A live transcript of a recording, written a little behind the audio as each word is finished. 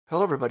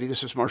Hello, everybody.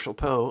 This is Marshall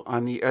Poe.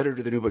 I'm the editor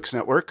of the New Books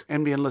Network.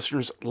 NBN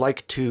listeners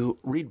like to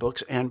read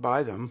books and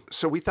buy them.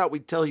 So we thought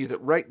we'd tell you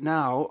that right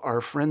now, our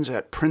friends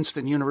at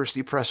Princeton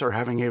University Press are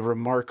having a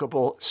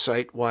remarkable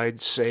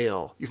site-wide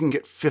sale. You can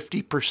get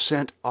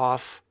 50%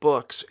 off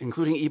books,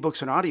 including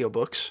ebooks and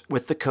audiobooks,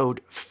 with the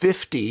code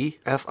 50,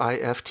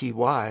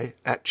 F-I-F-T-Y,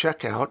 at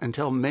checkout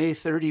until May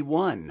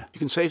 31. You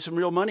can save some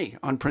real money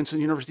on Princeton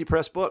University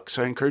Press books.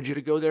 I encourage you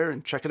to go there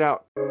and check it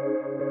out.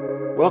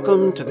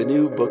 Welcome to the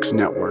New Books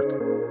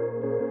Network.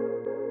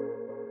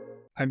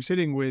 I'm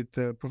sitting with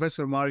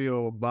Professor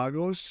Mario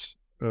Baghos,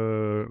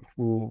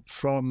 who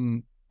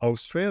from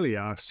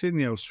Australia,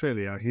 Sydney,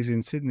 Australia. He's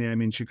in Sydney,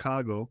 I'm in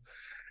Chicago,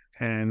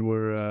 and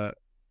we're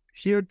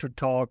here to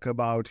talk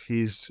about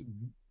his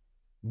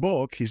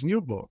book, his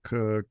new book,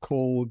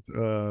 called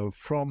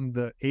From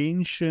the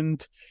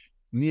Ancient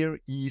Near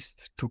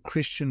East to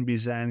Christian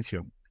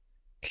Byzantium,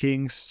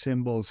 Kings,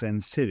 Symbols,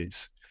 and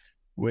Cities,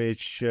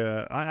 which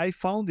I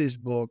found this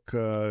book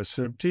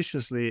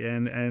surreptitiously,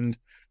 and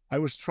I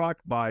was struck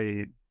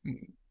by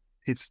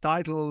its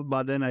title,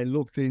 but then I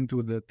looked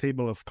into the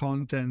table of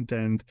content,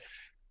 and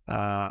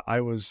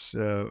I was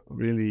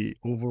really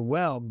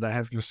overwhelmed, I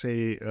have to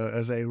say,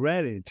 as I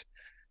read it,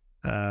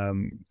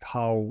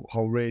 how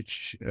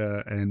rich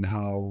and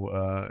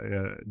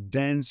how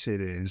dense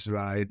it is,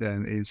 right?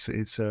 And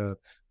it's a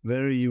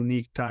very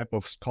unique type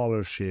of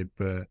scholarship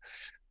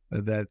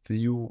that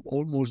you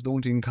almost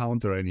don't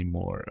encounter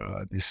anymore.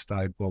 This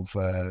type of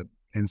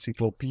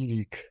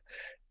encyclopedic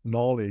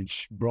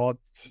knowledge brought,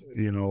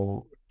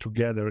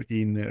 together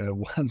in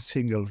one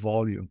single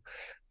volume,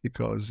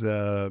 because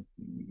I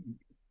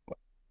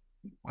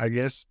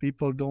guess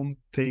people don't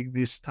take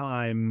this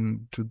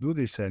time to do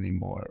this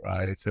anymore,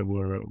 right?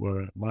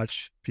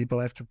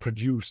 People have to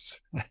produce.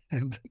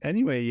 And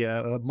anyway,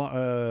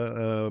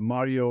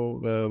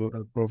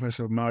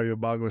 Professor Mario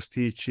Baghos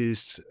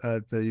teaches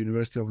at the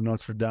University of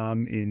Notre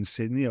Dame in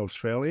Sydney,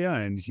 Australia,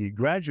 and he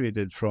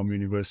graduated from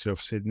University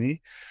of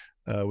Sydney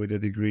with a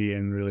degree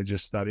in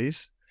religious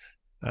studies.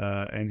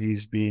 And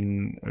he's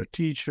been a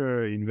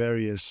teacher in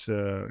various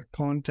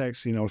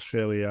contexts in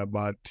Australia,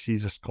 but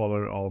he's a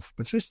scholar of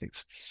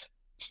patristics.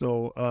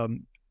 So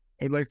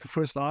I'd like to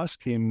first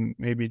ask him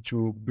maybe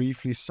to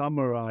briefly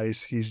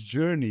summarize his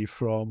journey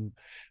from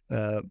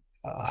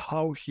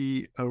how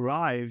he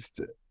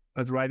arrived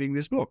at writing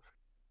this book.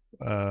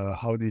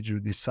 How did you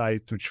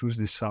decide to choose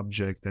this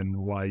subject, and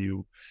why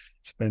you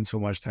spent so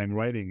much time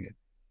writing it?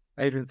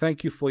 Adrian,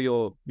 thank you for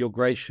your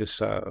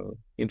gracious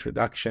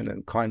introduction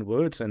and kind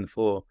words, and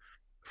for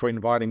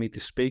inviting me to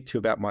speak to you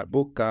about my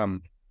book.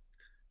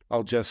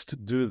 I'll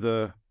just do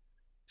the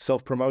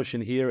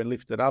self-promotion here and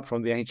lift it up.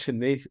 From the Ancient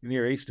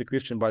Near East to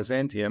Christian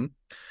Byzantium,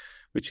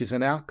 which is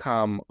an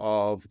outcome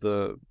of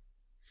the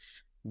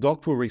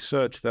doctoral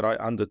research that I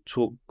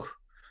undertook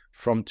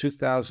from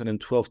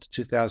 2012 to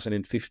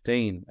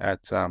 2015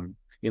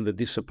 in the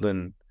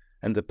discipline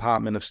and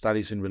Department of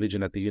Studies in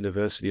Religion at the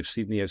University of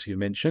Sydney, as you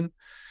mentioned.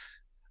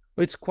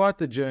 It's quite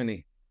the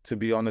journey, to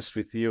be honest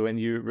with you. And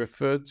you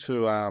referred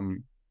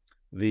to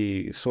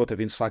the sort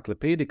of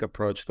encyclopedic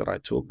approach that I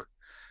took.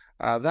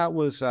 That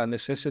was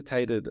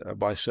necessitated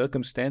by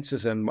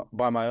circumstances and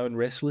by my own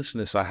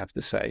restlessness, I have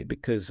to say,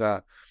 because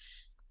I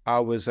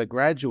was a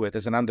graduate,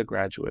 as an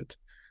undergraduate,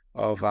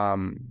 of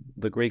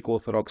the Greek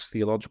Orthodox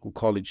Theological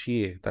College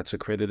here, that's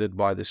accredited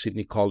by the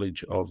Sydney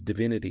College of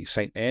Divinity,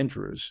 St.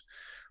 Andrews.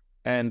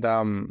 And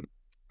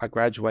I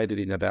graduated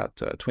in about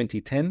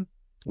 2010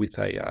 with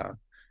a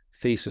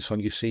thesis on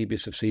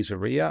Eusebius of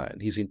Caesarea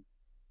and his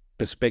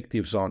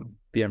perspectives on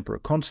the Emperor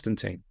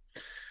Constantine.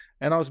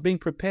 And I was being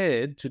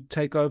prepared to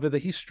take over the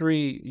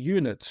history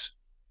units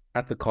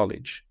at the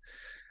college.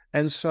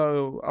 And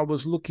so I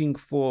was looking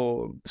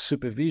for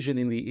supervision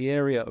in the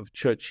area of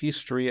church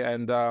history,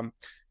 and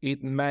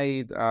it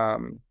made a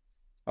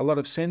lot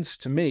of sense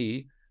to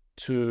me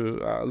to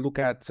look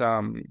at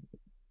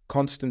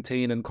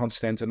Constantine and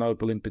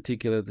Constantinople, in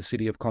particular the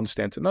city of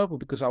Constantinople,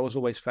 because I was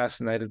always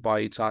fascinated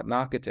by its art and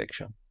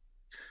architecture.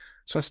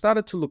 So I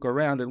started to look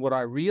around, and what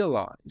I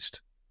realized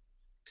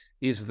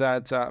is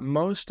that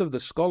most of the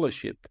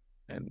scholarship,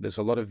 and there's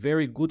a lot of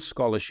very good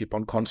scholarship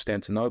on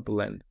Constantinople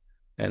and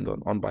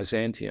on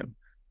Byzantium,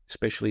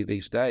 especially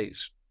these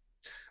days,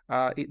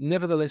 it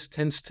nevertheless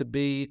tends to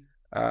be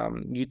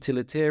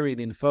utilitarian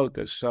in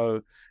focus.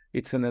 So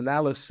it's an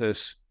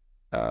analysis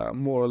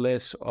more or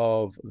less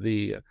of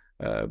the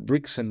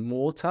bricks and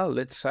mortar,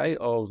 let's say,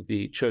 of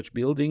the church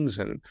buildings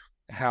and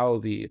how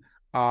the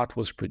art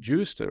was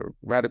produced, a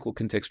radical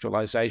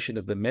contextualization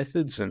of the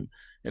methods and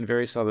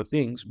various other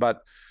things.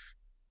 But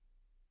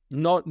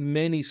not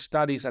many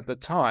studies at the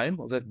time,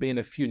 or there have been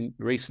a few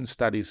recent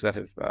studies that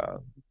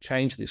have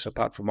changed this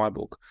apart from my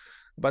book,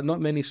 but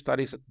not many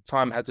studies at the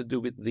time had to do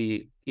with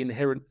the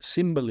inherent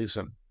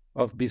symbolism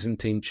of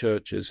Byzantine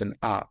churches and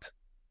art.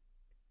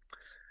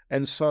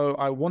 And so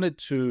I wanted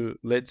to,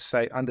 let's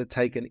say,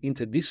 undertake an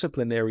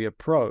interdisciplinary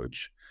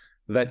approach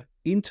that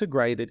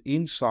integrated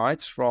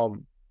insights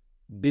from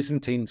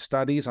Byzantine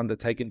studies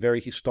undertaken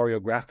very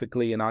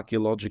historiographically and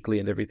archaeologically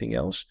and everything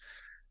else,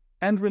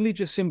 and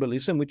religious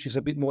symbolism, which is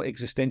a bit more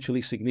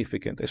existentially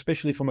significant,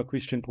 especially from a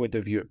Christian point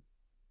of view.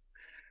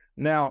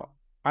 Now,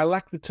 I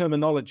lack the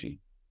terminology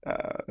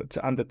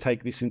to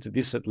undertake this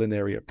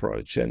interdisciplinary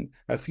approach. And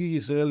a few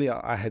years earlier,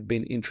 I had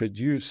been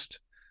introduced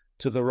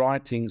to the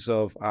writings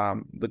of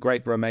the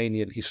great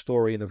Romanian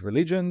historian of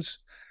religions,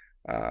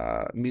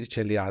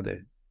 Mircea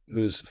Eliade,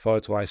 whose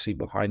photo I see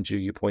behind you.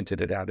 You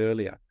pointed it out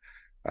earlier.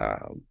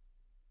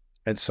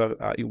 And so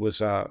it was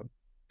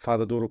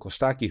Father Doru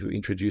Kostaki who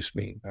introduced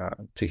me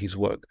to his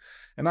work.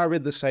 And I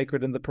read The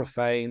Sacred and the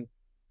Profane,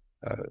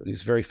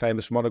 his very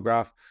famous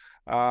monograph.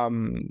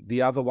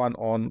 The other one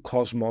on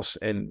cosmos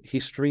and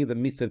history, The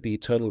Myth of the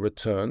Eternal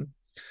Return.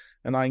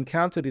 And I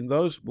encountered in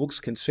those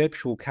books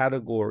conceptual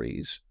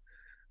categories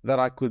that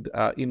I could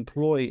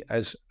employ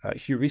as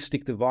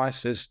heuristic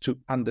devices to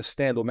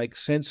understand or make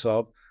sense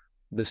of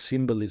the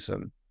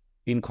symbolism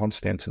in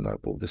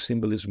Constantinople, the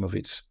symbolism of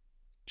its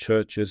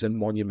churches and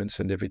monuments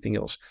and everything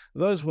else.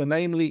 Those were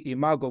namely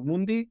Imago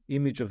Mundi,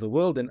 image of the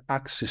world, and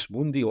Axis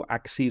Mundi, or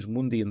Axis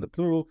Mundi in the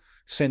plural,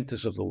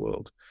 centers of the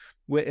world,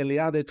 where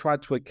Eliade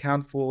tried to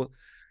account for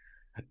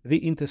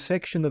the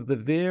intersection of the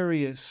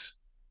various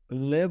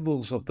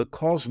levels of the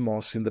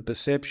cosmos in the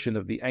perception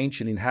of the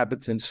ancient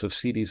inhabitants of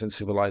cities and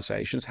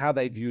civilizations, how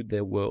they viewed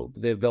their world,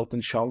 their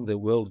Weltanschauung, their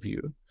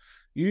worldview,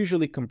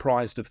 usually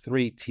comprised of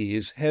three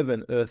tiers,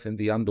 heaven, earth, and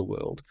the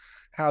underworld,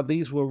 how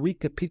these were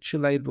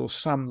recapitulated or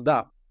summed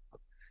up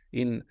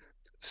in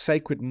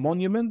sacred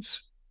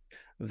monuments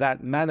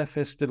that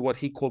manifested what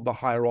he called the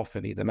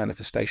hierophany, the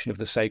manifestation of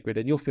the sacred.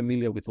 And you're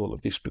familiar with all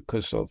of this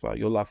because of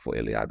your love for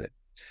Eliade.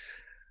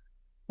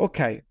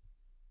 Okay,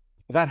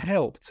 that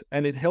helped.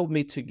 And it helped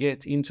me to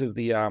get into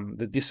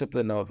the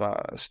discipline of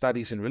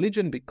studies in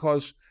religion,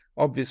 because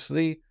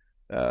obviously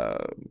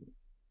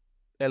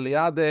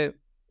Eliade,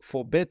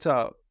 for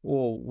better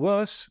or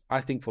worse,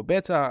 I think for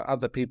better,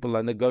 other people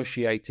are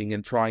negotiating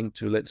and trying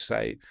to, let's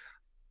say,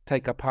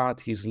 take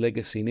apart his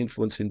legacy and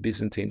influence in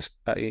Byzantine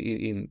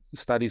in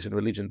studies in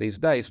religion these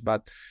days,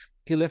 but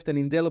he left an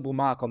indelible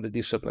mark on the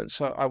discipline.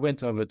 So I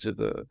went over to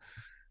the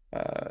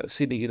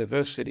Sydney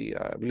University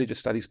Religious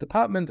Studies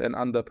Department, and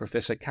under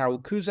Professor Carol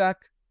Cusack,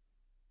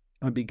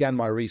 I began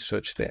my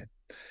research there.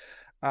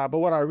 But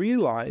what I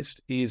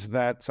realized is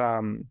that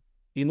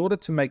in order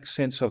to make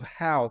sense of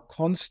how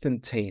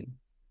Constantine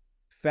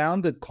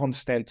founded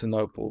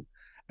Constantinople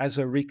as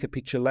a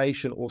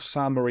recapitulation or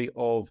summary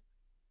of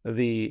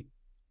the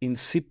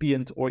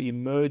incipient or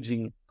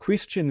emerging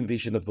Christian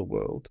vision of the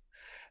world,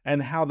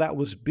 and how that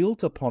was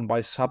built upon by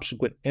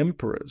subsequent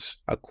emperors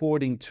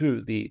according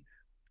to the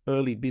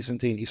early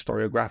Byzantine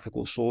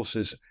historiographical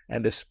sources,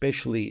 and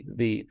especially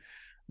the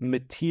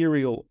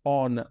material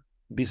on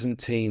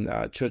Byzantine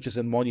churches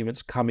and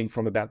monuments coming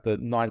from about the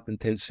 9th and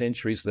 10th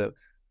centuries, the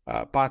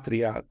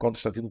Patria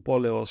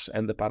Constantinopoleos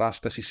and the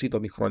Parastasi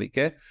Sidomi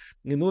Chronike,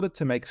 in order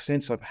to make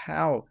sense of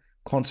how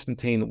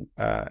Constantine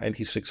and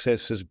his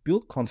successors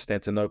built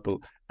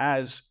Constantinople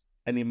as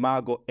an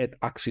imago et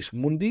axis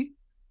mundi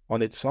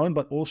on its own,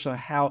 but also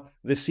how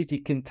the city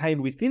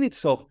contained within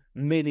itself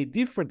many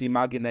different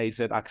imagines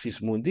et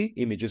axis mundi,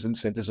 images and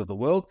centers of the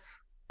world,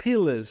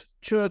 pillars,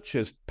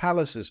 churches,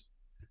 palaces.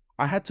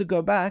 I had to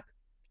go back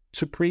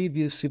to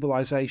previous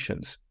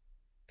civilizations,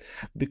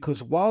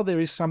 because while there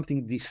is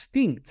something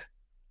distinct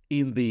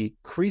in the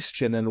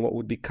Christian and what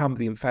would become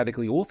the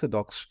emphatically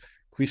orthodox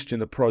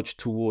Christian approach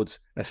towards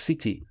a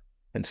city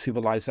and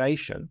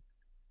civilization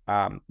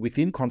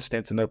within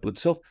Constantinople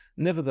itself,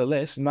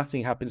 nevertheless,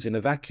 nothing happens in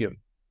a vacuum.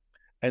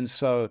 And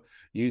so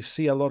you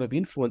see a lot of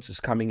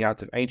influences coming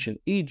out of ancient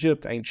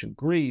Egypt, ancient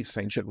Greece,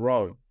 ancient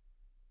Rome,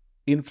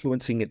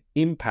 influencing and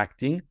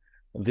impacting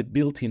the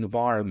built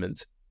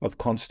environment of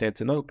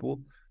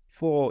Constantinople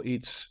for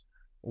its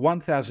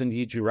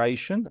 1,000-year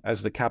duration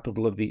as the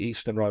capital of the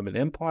Eastern Roman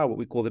Empire, what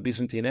we call the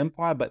Byzantine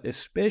Empire, but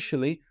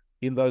especially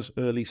in those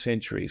early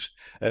centuries.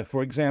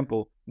 For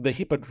example, the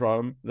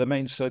Hippodrome, the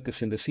main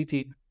circus in the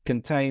city,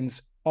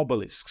 contains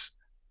obelisks.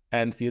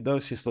 And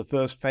Theodosius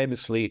I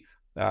famously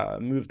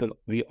moved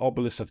the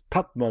obelisk of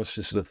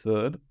Thutmosis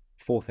III,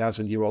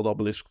 4,000-year-old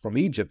obelisk from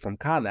Egypt, from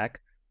Karnak,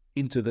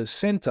 into the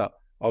center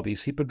of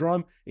his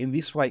Hippodrome, in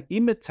this way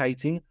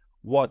imitating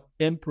what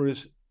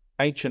emperors,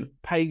 ancient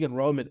pagan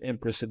Roman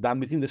emperors, had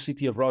done within the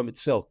city of Rome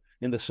itself,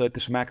 in the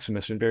Circus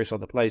Maximus and various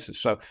other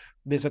places. So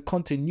there's a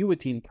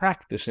continuity in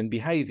practice and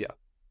behavior.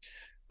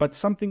 But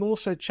something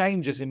also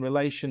changes in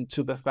relation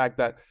to the fact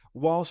that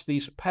whilst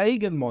these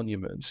pagan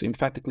monuments,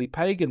 emphatically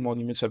pagan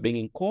monuments, are being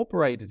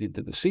incorporated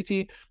into the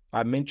city,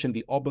 I mentioned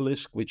the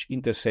obelisk, which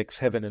intersects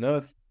heaven and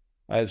earth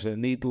as a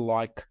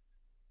needle-like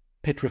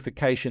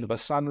petrification of a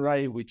sun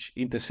ray, which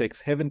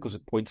intersects heaven because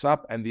it points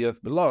up, and the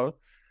earth below.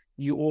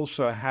 You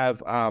also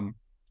have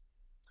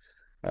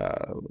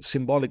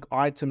symbolic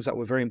items that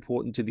were very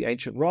important to the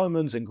ancient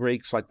Romans and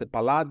Greeks, like the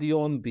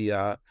Palladion,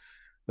 the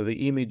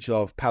image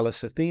of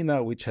Pallas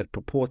Athena, which had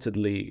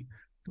purportedly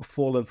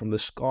fallen from the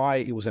sky.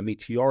 It was a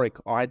meteoric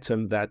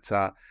item that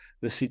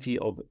the city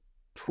of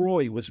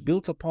Troy was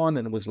built upon,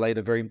 and was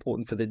later very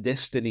important for the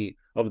destiny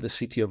of the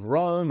city of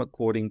Rome,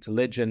 according to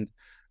legend,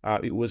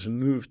 it was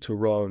moved to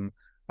Rome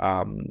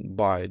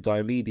by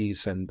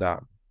Diomedes and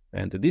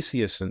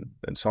Odysseus and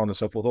so on and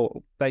so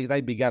forth.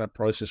 They began a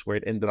process where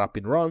it ended up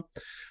in Rome.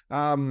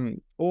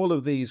 All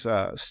of these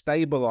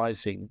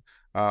stabilizing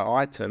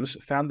items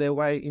found their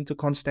way into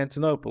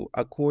Constantinople.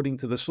 According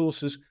to the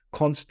sources,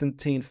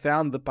 Constantine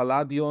found the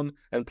Palladion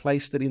and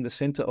placed it in the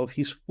center of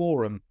his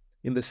forum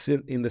in the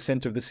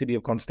center of the city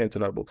of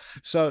Constantinople.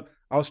 So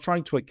I was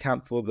trying to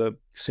account for the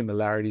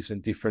similarities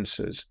and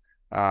differences,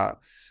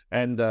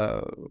 and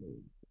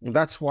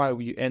that's why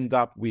we end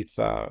up with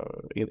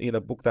in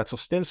a book that's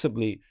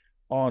ostensibly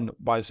on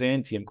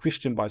Byzantium,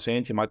 Christian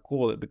Byzantium, I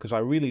call it, because I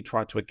really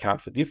try to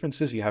account for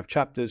differences. You have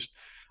chapters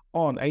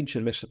on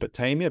ancient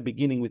Mesopotamia,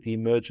 beginning with the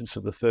emergence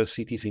of the first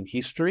cities in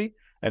history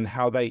and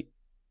how they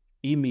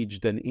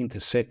imaged and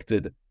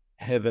intersected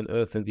heaven,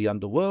 earth, and the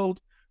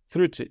underworld,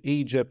 through to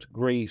Egypt,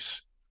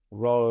 Greece,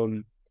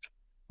 Rome.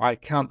 I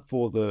account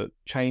for the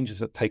changes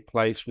that take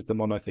place with the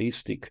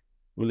monotheistic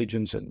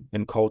religions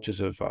and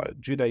cultures of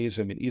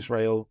Judaism in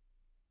Israel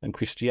and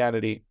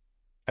Christianity,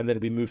 and then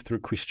we move through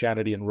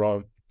Christianity and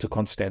Rome to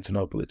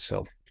Constantinople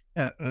itself.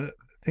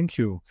 Thank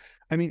you.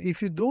 I mean,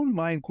 if you don't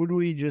mind, could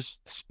we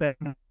just spend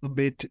a little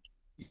bit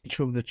each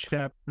of the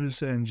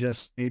chapters and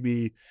just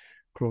maybe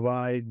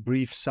provide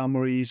brief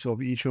summaries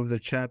of each of the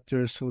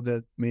chapters so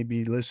that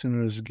maybe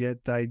listeners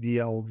get the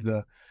idea of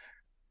the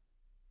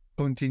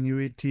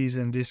continuities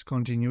and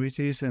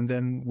discontinuities, and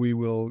then we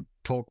will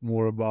talk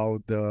more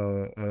about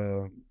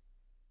the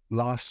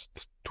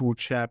last two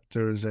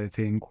chapters, I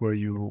think, where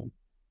you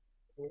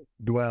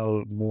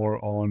dwell more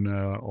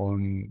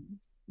on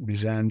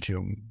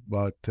Byzantium.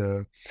 But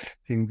I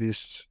think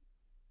this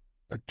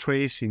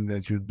tracing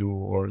that you do,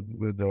 or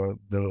with the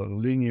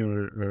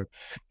linear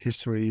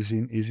history, is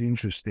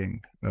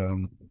interesting.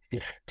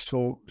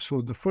 So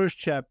the first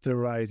chapter,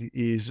 right,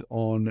 is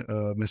on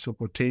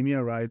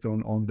Mesopotamia, right,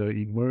 on the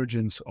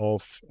emergence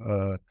of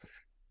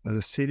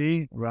the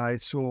city,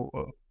 right? So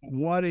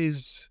what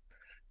is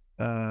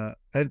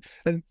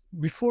and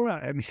before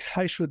I mean,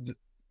 I should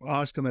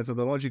ask a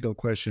methodological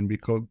question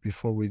because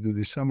before we do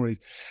the summary,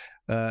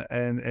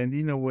 and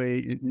in a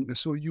way,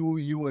 so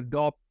you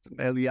adopt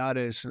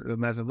Eliades'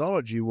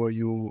 methodology where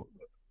you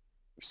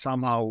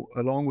somehow,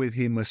 along with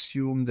him,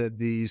 assume that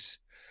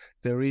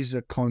there is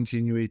a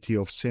continuity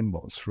of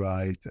symbols,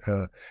 right?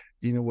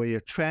 In a way,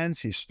 a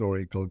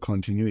trans-historical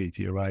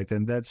continuity, right?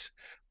 And that's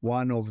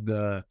one of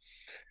the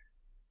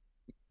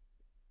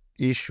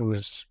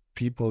issues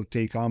people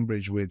take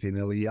umbrage with in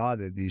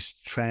Eliade, this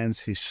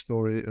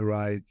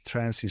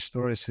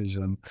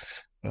trans-historicism,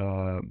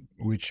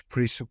 which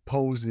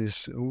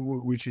presupposes,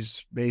 which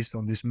is based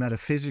on this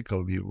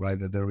metaphysical view, right?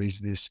 That there is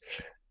this,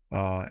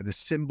 the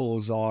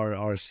symbols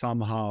are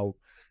somehow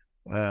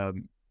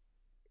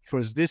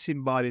first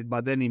disembodied,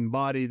 but then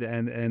embodied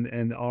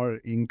and are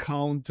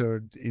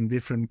encountered in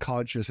different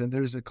cultures, and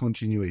there is a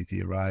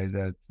continuity, right?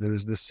 That there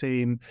is the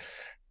same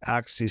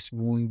axis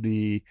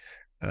mundi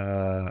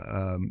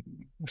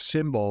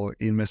symbol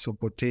in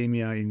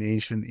Mesopotamia, in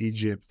ancient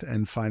Egypt,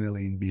 and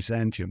finally in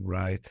Byzantium,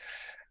 right?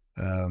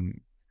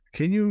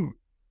 Can you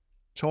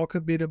talk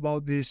a bit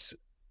about this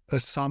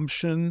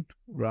assumption,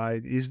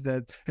 right? Is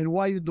that, and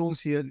why you don't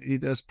see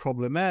it as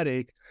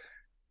problematic,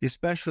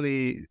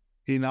 especially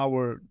in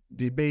our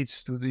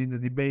debates in the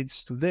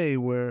debates today,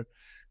 where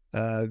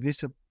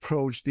this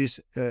approach, this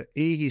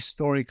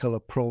ahistorical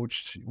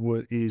approach,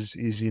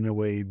 is in a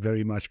way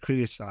very much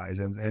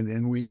criticized,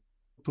 and we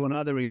to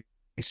another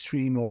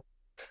extreme of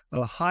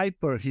a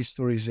hyper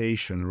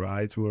historization,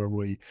 right, where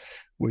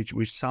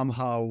which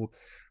somehow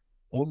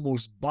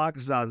almost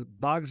bogs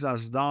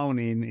us down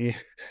in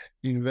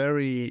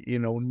very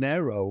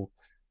narrow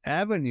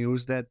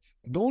avenues that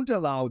don't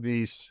allow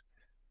this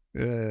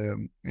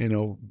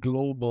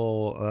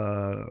global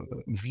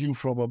view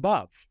from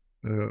above,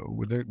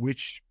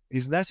 which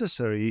is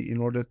necessary in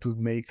order to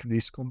make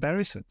these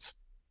comparisons.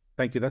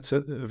 Thank you. That's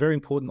a very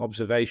important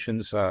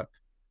observations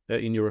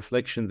in your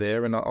reflection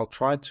there, and I'll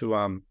try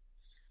to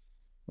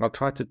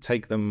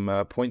take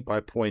them point by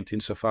point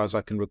insofar as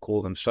I can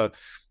recall them. So,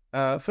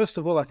 first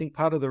of all, I think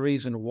part of the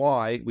reason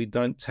why we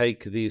don't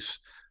take this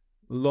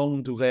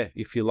longue durée,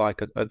 if you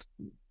like, a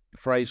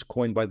phrase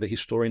coined by the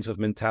historians of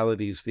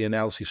mentalities, the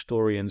Annales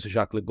historians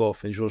Jacques Le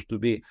Goff and Georges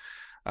Duby,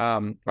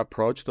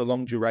 approach, the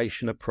long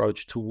duration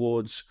approach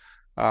towards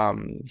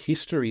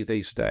history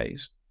these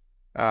days,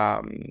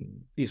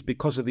 is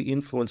because of the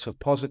influence of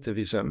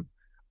positivism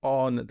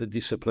on the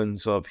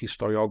disciplines of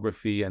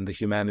historiography and the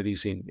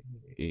humanities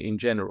in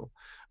general,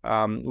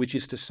 which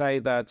is to say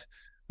that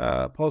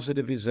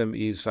positivism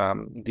is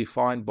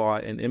defined by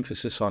an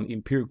emphasis on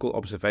empirical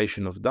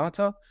observation of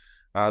data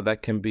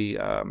that can be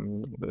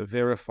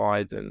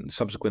verified and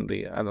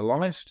subsequently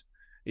analyzed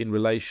in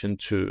relation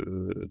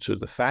to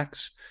the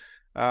facts.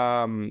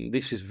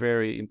 This is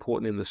very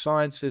important in the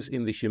sciences.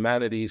 In the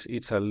humanities,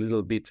 it's a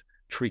little bit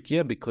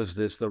trickier because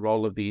there's the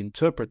role of the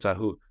interpreter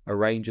who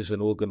arranges and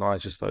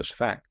organizes those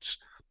facts.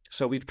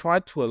 So we've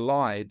tried to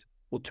elide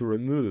or to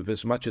remove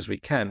as much as we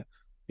can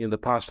in the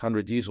past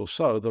 100 years or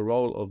so the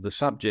role of the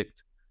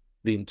subject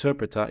the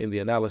interpreter in the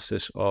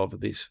analysis of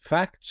these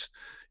facts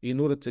in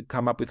order to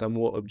come up with a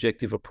more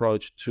objective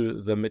approach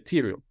to the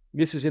material.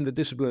 This is in the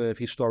discipline of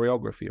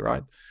historiography,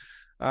 right?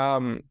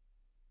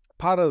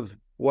 Part of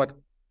what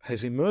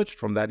has emerged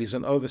from that is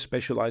an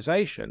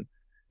over-specialization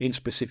in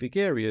specific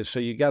areas. So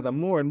you gather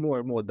more and more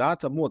and more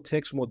data, more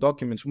text, more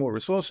documents, more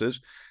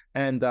resources,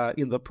 and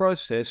in the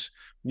process,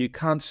 you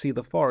can't see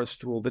the forest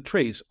through all the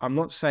trees. I'm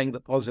not saying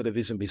that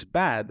positivism is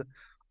bad.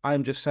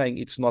 I'm just saying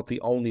it's not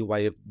the only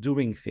way of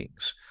doing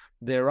things.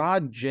 There are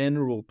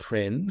general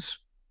trends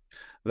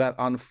that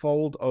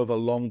unfold over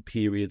long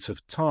periods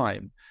of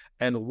time.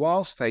 And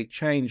whilst they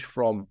change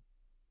from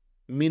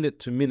minute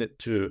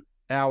to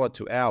hour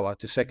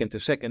to second,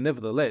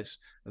 nevertheless,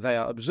 they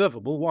are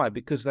observable. Why?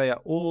 Because they are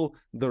all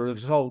the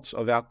results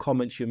of our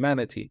common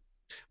humanity,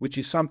 which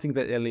is something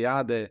that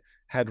Eliade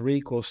had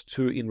recourse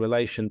to in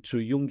relation to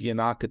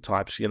Jungian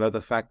archetypes. You know,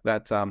 the fact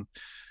that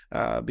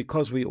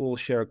because we all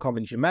share a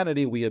common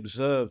humanity, we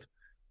observe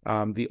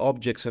the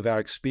objects of our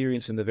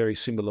experience in a very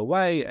similar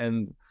way,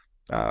 and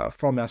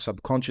from our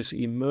subconscious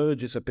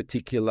emerges a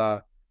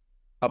particular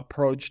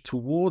approach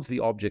towards the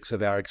objects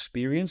of our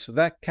experience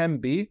that can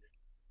be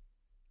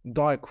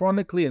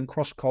diachronically and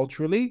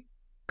cross-culturally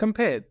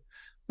compared.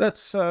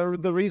 That's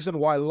the reason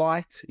why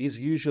light is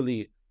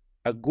usually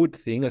a good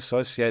thing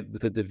associated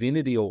with the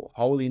divinity or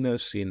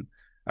holiness in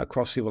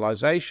across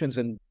civilizations,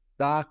 and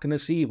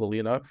darkness evil,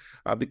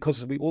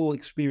 because we all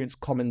experience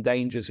common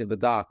dangers in the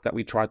dark that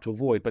we try to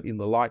avoid, but in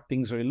the light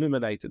things are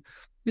illuminated.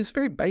 It's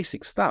very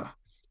basic stuff.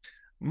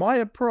 My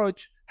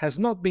approach has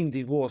not been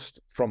divorced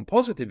from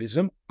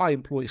positivism. I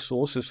employ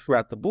sources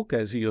throughout the book,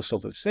 as you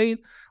yourself have seen.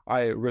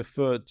 I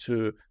refer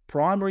to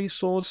primary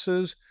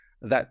sources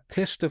that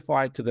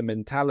testify to the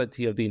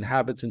mentality of the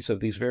inhabitants of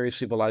these various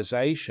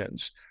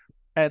civilizations.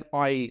 And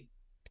I,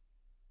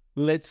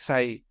 let's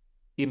say,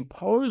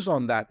 impose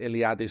on that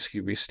Eliade's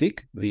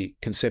heuristic, the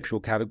conceptual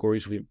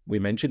categories we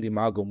mentioned,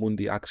 imago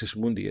mundi, axis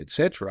mundi,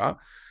 etc.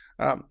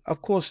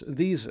 Of course,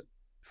 these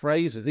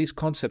phrases, these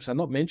concepts are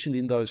not mentioned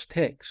in those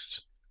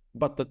texts,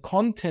 but the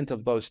content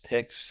of those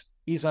texts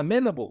is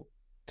amenable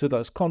to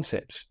those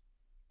concepts.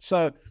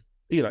 So,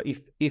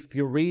 if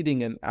you're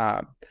reading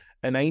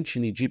an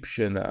ancient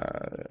Egyptian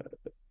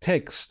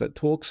text that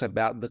talks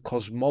about the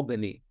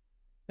cosmogony,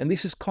 and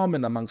this is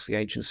common amongst the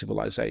ancient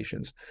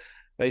civilizations,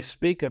 they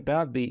speak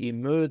about the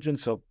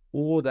emergence of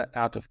order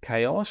out of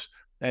chaos,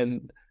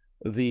 and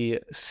the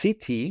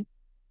city,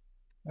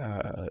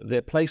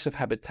 their place of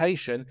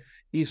habitation,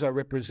 is a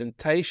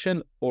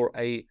representation or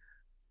a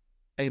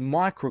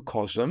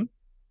microcosm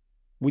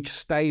which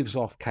staves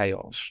off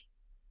chaos.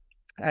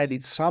 And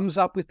it sums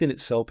up within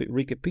itself, it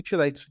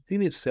recapitulates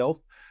within itself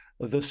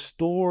the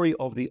story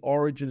of the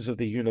origins of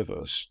the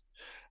universe.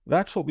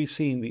 That's what we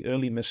see in the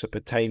early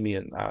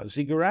Mesopotamian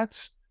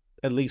ziggurats,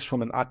 at least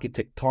from an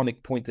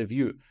architectonic point of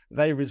view.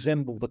 They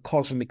resemble the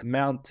cosmic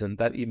mountain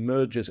that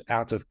emerges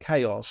out of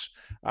chaos.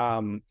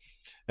 The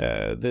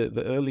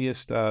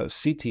earliest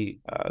city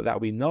that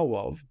we know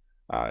of,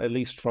 at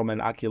least from an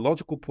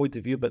archaeological point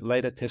of view, but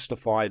later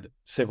testified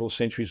several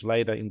centuries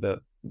later in the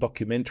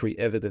documentary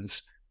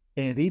evidence,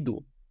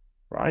 Eridu,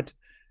 right,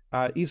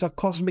 is a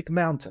cosmic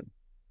mountain,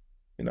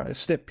 a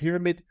step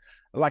pyramid,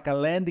 like a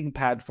landing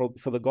pad for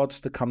the gods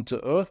to come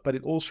to earth, but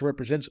it also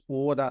represents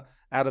order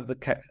out of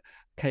the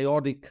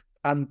chaotic,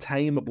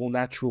 untamable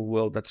natural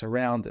world that's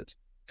around it.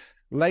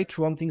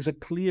 Later on, things are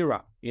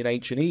clearer in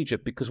ancient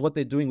Egypt, because what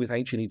they're doing with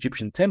ancient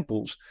Egyptian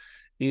temples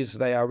is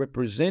they are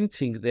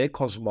representing their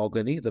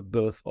cosmogony, the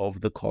birth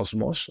of the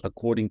cosmos,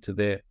 according to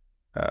their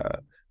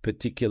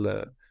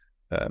particular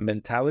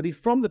mentality,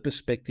 from the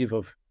perspective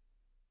of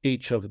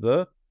each of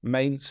the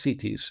main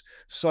cities.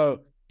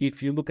 So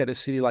if you look at a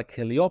city like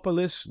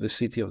Heliopolis, the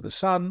city of the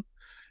sun,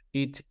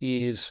 it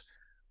is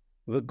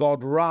the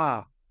god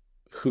Ra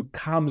who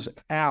comes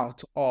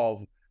out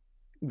of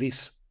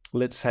this,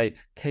 let's say,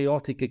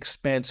 chaotic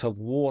expanse of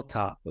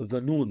water,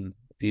 the Nun,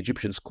 the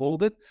Egyptians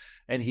called it,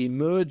 and he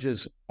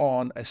emerges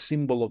on a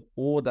symbol of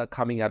order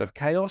coming out of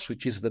chaos,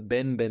 which is the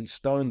Ben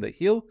stone, the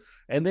hill,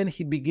 and then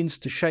he begins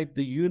to shape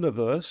the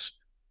universe,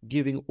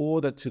 giving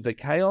order to the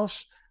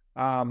chaos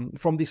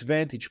from this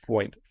vantage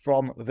point,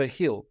 from the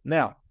hill.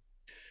 Now,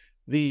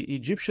 the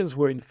Egyptians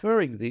were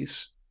inferring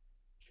this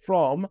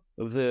from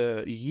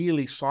the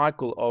yearly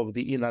cycle of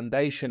the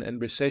inundation and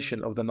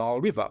recession of the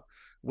Nile River.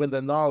 When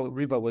the Nile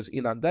River was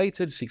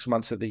inundated 6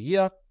 months of the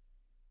year,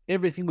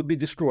 everything would be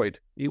destroyed.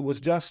 It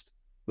was just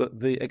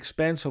the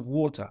expanse of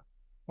water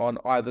on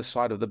either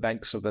side of the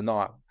banks of the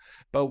Nile.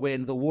 But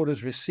when the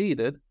waters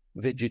receded,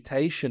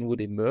 vegetation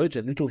would emerge,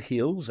 and little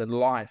hills, and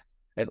life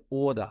and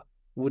order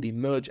would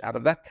emerge out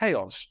of that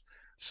chaos.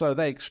 So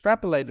they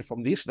extrapolated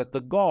from this that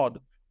the god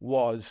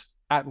was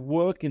at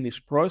work in this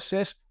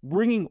process,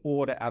 bringing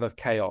order out of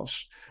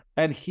chaos.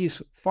 And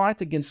his fight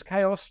against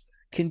chaos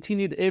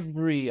continued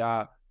every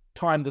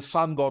time the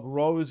sun god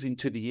rose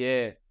into the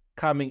air,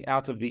 coming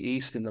out of the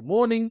east in the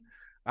morning.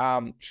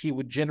 He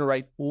would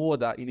generate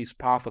order in his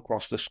path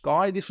across the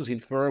sky. This was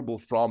inferable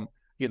from,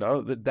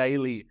 the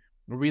daily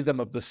rhythm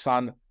of the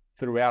sun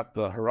throughout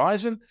the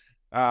horizon.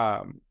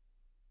 throughout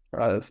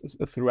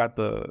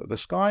the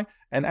sky.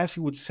 And as he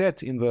would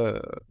set in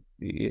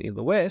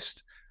the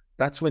west,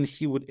 that's when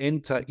he would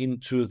enter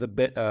into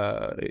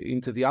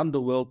the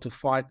underworld to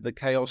fight the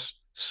chaos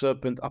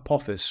serpent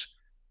Apophis,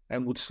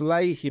 and would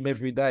slay him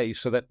every day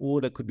so that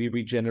order could be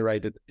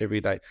regenerated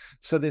every day.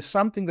 So there's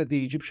something that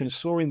the Egyptians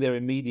saw in their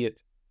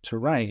immediate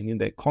terrain, in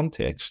their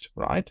context,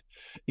 right?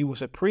 It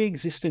was a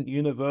pre-existent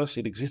universe.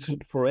 It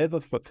existed forever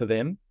for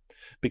them,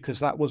 because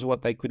that was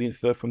what they could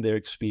infer from their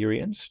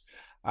experience.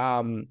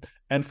 And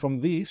from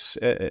this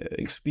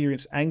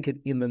experience anchored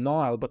in the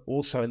Nile, but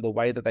also in the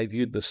way that they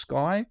viewed the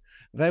sky,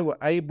 they were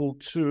able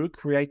to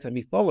create a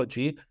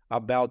mythology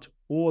about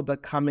order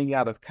coming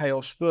out of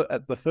chaos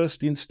at the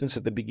first instance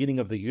at the beginning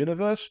of the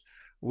universe,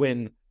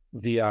 when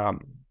the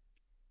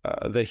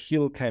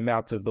hill came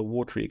out of the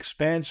watery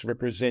expanse,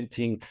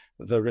 representing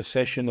the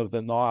recession of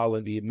the Nile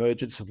and the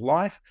emergence of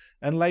life.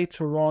 And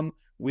later on,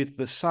 with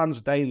the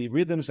sun's daily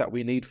rhythms that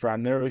we need for our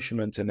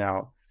nourishment and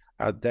our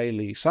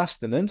daily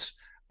sustenance,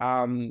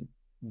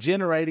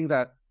 generating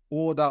that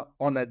order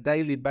on a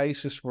daily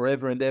basis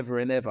forever and ever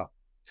and ever.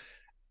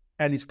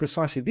 And it's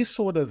precisely this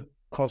sort of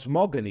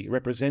cosmogony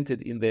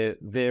represented in their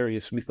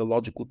various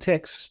mythological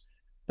texts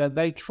that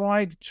they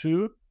tried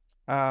to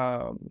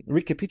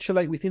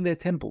recapitulate within their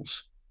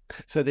temples.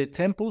 So their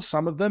temples,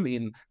 some of them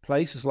in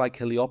places like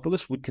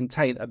Heliopolis, would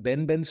contain a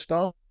benben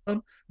stone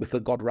with the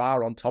god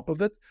Ra on top of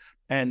it,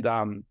 and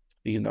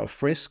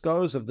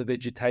frescoes of the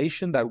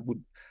vegetation that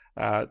would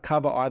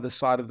cover either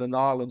side of the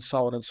Nile, and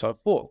so on and so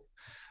forth.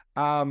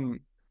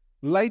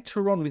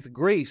 Later on with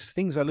Greece,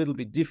 things are a little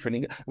bit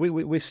different.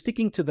 We're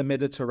sticking to the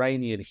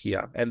Mediterranean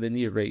here and the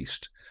Near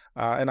East.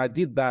 And I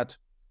did that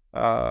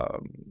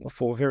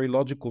for very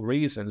logical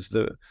reasons.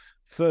 The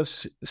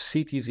first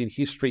cities in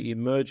history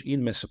emerge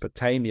in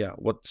Mesopotamia,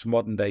 what's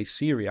modern-day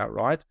Syria,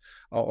 right,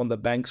 on the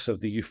banks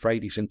of the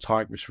Euphrates and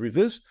Tigris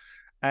rivers.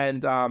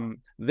 And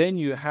then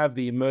you have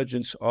the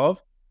emergence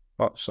of...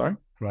 Iraq.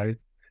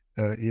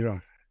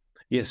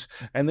 Yes.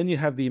 And then you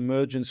have the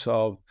emergence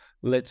of,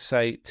 let's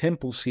say,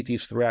 temple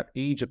cities throughout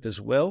Egypt as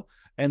well.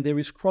 And there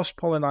is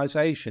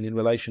cross-pollination in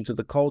relation to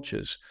the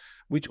cultures,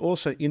 which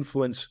also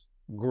influence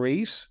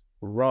Greece,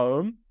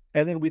 Rome,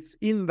 and then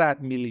within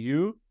that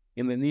milieu,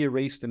 in the Near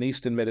East and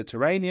Eastern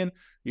Mediterranean,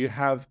 you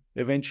have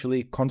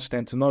eventually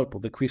Constantinople,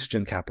 the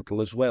Christian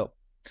capital as well.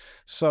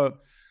 So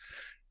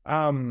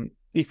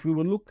if we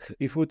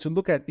were to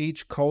look at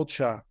each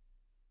culture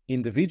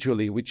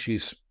individually, which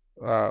is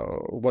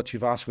what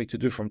you've asked me to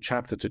do from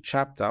chapter to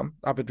chapter,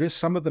 I've addressed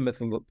some of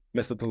the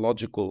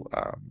methodological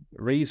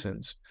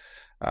reasons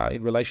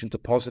in relation to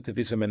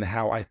positivism and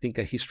how I think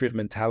a history of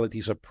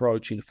mentalities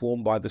approach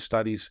informed by the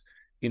studies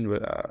in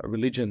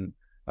religion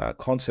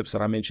concepts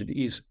that I mentioned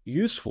is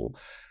useful.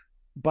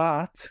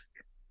 But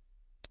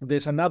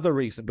there's another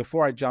reason,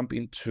 before I jump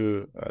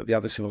into the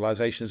other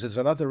civilizations, there's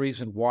another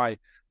reason why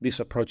this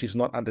approach is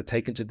not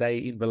undertaken today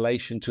in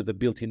relation to the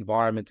built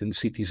environment and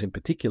cities in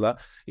particular.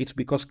 It's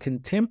because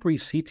contemporary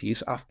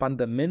cities are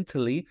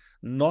fundamentally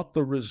not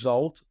the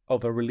result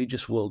of a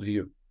religious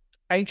worldview.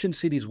 Ancient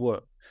cities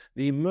were.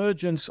 The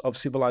emergence of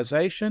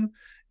civilization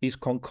is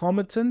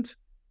concomitant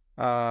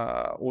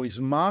or is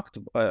marked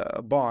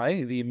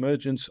by the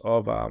emergence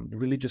of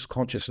religious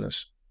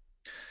consciousness.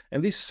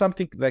 And this is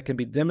something that can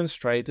be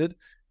demonstrated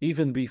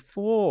even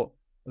before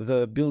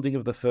the building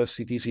of the first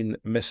cities in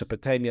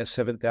Mesopotamia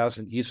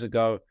 7,000 years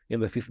ago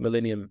in the 5th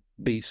millennium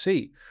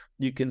BC.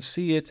 You can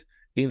see it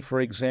in,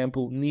 for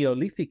example,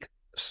 Neolithic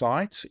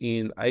sites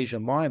in Asia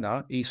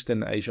Minor,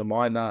 Eastern Asia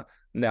Minor,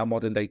 now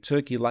modern-day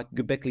Turkey, like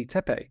Göbekli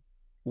Tepe,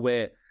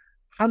 where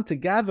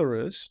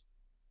hunter-gatherers,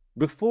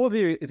 before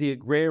the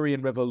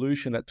agrarian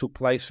revolution that took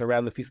place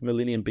around the 5th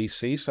millennium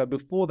BC, so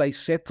before they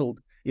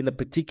settled in a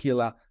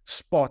particular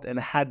spot and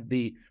had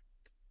the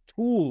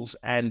tools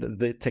and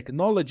the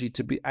technology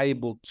to be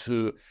able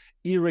to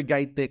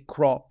irrigate their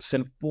crops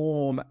and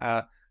form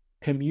a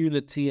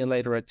community and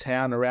later a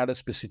town around a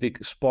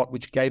specific spot,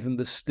 which gave them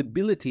the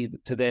stability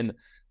to then,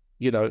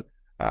 to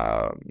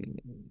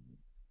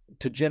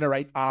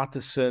generate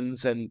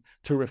artisans and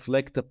to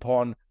reflect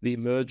upon the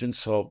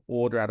emergence of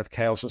order out of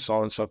chaos and so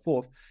on and so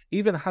forth.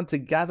 Even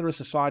hunter-gatherer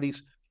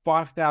societies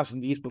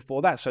 5,000 years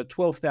before that, so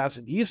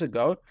 12,000 years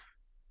ago,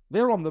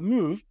 they're on the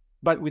move.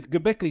 But with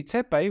Göbekli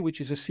Tepe,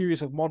 which is a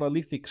series of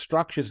monolithic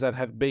structures that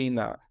have been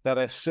that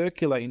are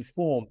circular in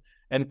form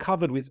and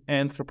covered with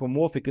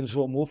anthropomorphic and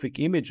zoomorphic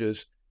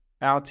images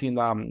out in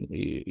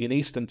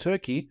eastern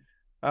Turkey,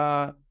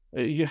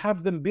 you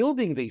have them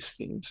building these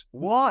things.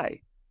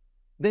 Why?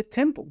 They're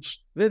temples.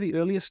 They're the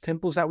earliest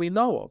temples that we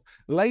know of.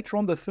 Later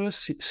on, the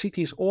first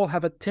cities all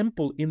have a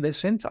temple in their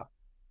center,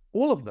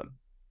 all of them.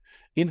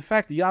 In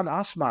fact, Jan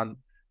Assmann,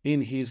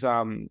 in his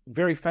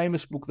very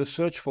famous book, The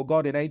Search for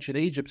God in Ancient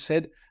Egypt,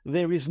 said,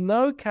 there is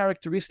no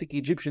characteristic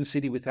Egyptian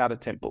city without a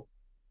temple.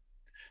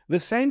 The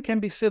same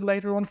can be said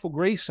later on for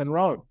Greece and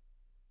Rome.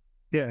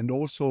 Yeah, and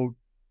also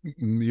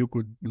you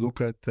could look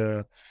at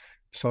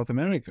South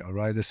America,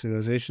 right? The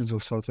civilizations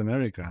of South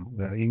America,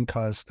 the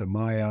Incas, the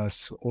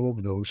Mayas, all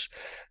of those.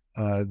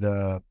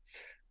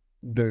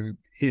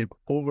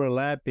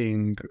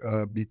 overlapping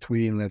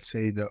between, let's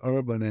say, the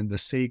urban and the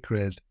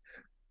sacred,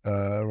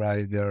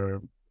 right?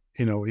 There,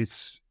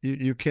 it's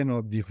you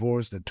cannot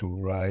divorce the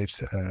two, right?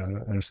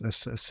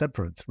 As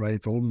separate,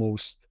 right?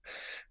 Almost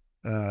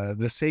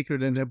the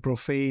sacred and the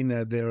profane,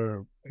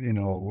 they're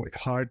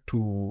hard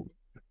to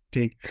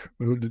take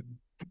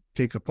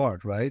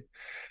apart, right?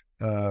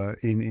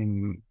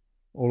 In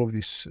all of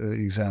these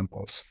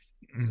examples.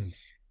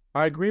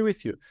 I agree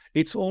with you.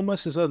 It's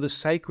almost as though the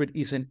sacred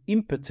is an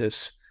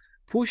impetus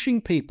pushing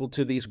people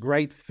to these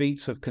great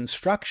feats of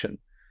construction,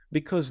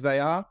 because they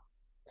are,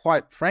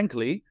 quite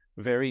frankly,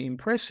 very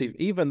impressive,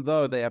 even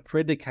though they are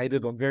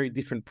predicated on very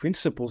different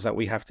principles that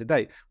we have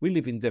today. We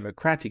live in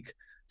democratic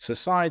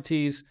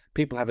societies.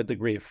 People have a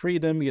degree of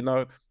freedom.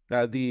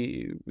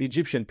 The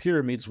Egyptian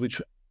pyramids,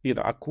 which,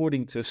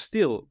 according to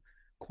still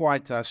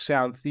quite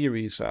sound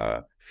theories,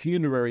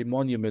 funerary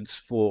monuments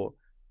for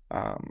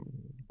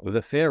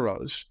the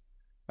pharaohs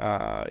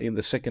in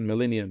the 2nd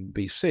millennium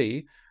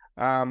BC,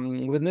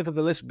 were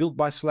nevertheless built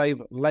by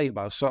slave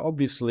labor. So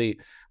obviously,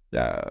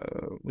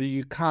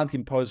 you can't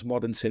impose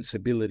modern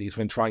sensibilities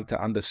when trying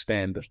to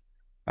understand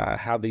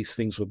how these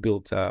things were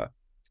built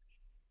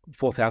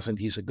 4,000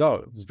 years ago.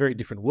 It was a very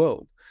different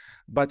world.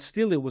 But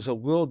still, it was a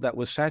world that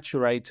was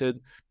saturated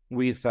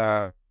with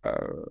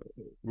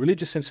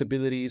religious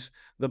sensibilities,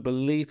 the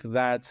belief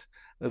that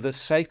the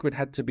sacred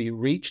had to be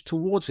reached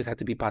towards, it had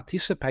to be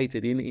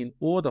participated in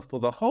order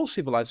for the whole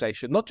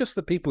civilization, not just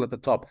the people at the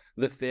top,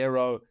 the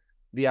pharaoh,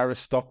 the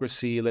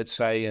aristocracy, let's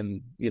say,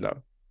 and,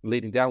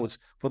 leading downwards,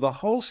 for the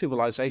whole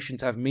civilization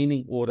to have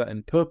meaning, order,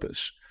 and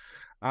purpose.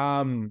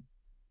 In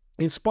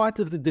spite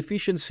of the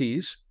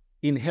deficiencies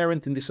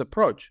inherent in this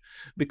approach,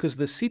 because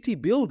the city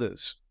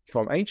builders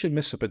from ancient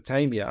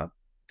Mesopotamia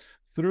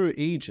through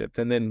Egypt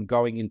and then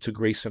going into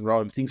Greece and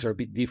Rome, things are a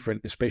bit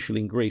different,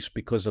 especially in Greece,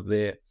 because of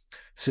their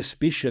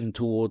suspicion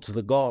towards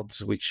the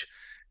gods, which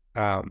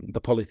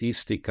the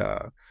polytheistic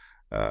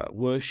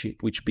worship,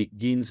 which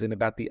begins in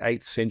about the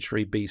 8th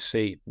century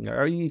BC.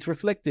 It's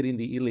reflected in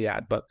the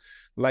Iliad, but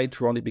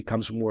later on it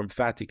becomes more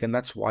emphatic, and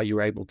that's why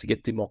you're able to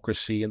get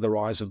democracy and the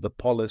rise of the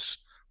polis,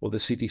 or the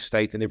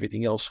city-state, and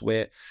everything else,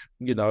 where,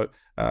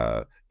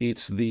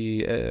 it's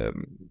the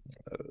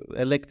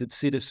elected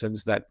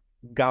citizens that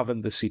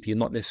govern the city, and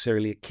not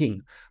necessarily a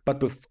king.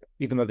 But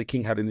even though the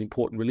king had an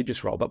important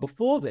religious role, but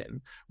before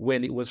then,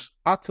 when it was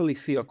utterly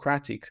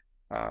theocratic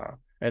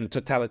and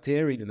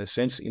totalitarian in a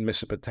sense in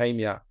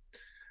Mesopotamia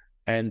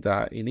and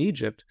in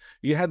Egypt,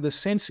 you had the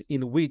sense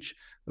in which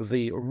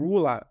the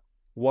ruler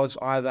was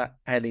either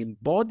an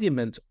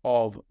embodiment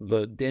of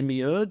the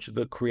demiurge,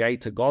 the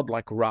creator god,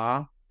 like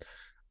Ra,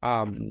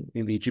 in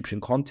the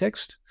Egyptian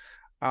context,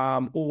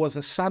 or was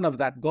a son of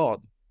that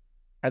god,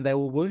 and they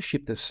were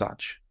worshipped as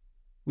such,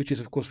 which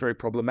is, of course, very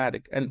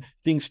problematic. And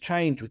things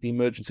change with the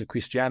emergence of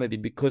Christianity,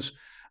 because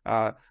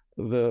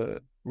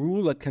the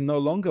ruler can no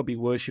longer be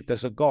worshipped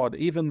as a god,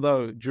 even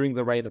though during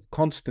the reign of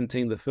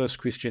Constantine, the first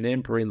Christian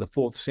emperor in the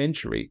 4th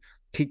century,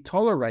 he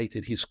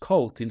tolerated his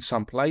cult in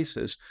some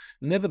places.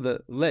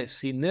 Nevertheless,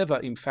 he never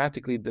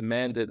emphatically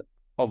demanded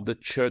of the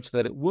church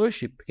that it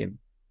worship him.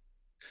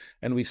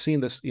 And we've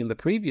seen this in the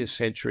previous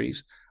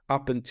centuries,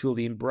 up until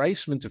the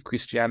embracement of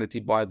Christianity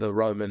by the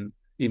Roman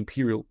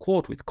imperial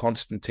court with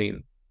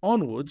Constantine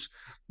onwards,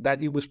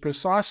 that it was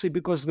precisely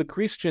because the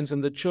Christians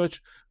and the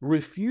church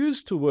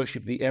refused to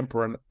worship the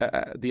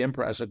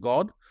emperor as a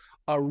god,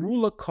 a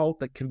ruler cult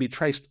that can be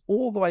traced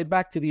all the way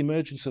back to the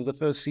emergence of the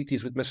first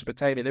cities with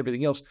Mesopotamia and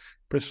everything else,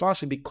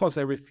 precisely because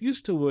they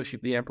refused to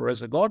worship the emperor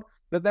as a god,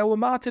 that they were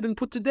martyred and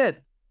put to death.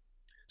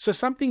 So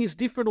something is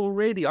different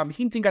already. I'm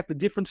hinting at the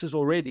differences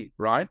already,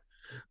 right?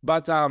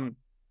 But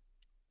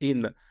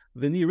in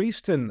the Near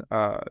Eastern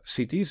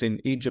cities, in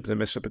Egypt and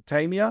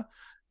Mesopotamia,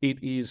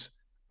 it is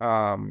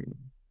the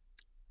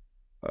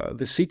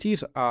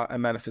cities are a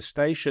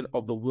manifestation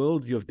of the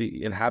worldview of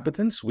the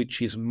inhabitants,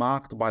 which is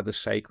marked by the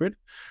sacred.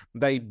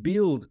 They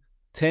build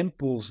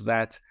temples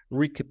that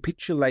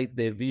recapitulate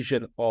their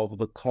vision of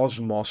the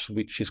cosmos,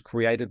 which is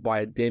created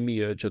by a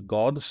demiurge, a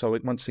god. So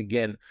once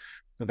again,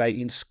 they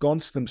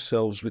ensconce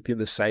themselves within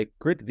the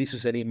sacred. This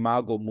is an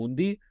imago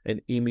mundi,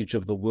 an image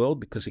of the world,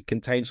 because it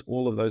contains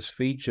all of those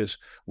features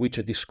which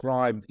are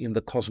described in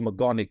the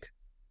cosmogonic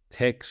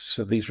texts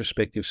of these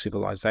respective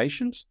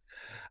civilizations.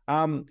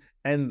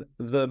 And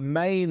the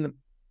main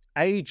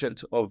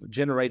agent of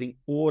generating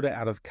order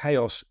out of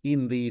chaos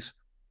in this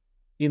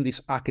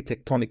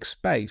architectonic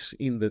space,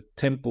 in the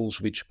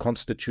temples which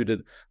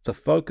constituted the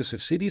focus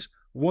of cities,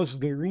 was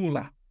the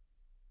ruler.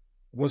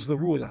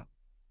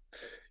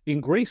 In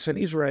Greece and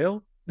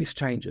Israel, this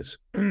changes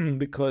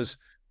because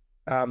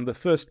the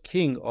first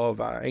king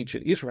of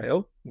ancient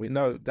Israel, we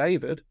know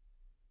David,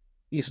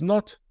 is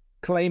not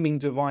claiming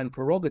divine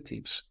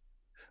prerogatives,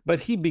 but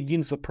he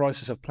begins the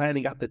process of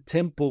planning out the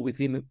temple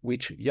within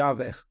which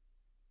Yahweh,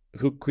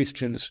 who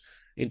Christians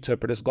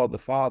interpret as God the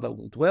Father,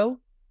 will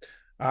dwell.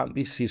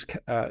 This is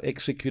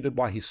executed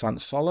by his son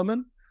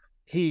Solomon.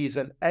 He is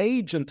an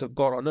agent of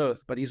God on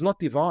earth, but he's not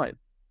divine.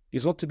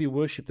 He's not to be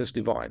worshipped as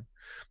divine.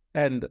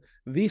 And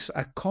this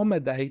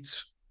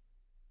accommodates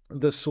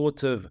the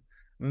sort of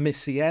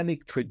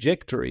messianic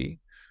trajectory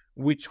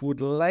which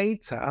would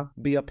later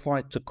be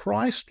applied to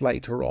Christ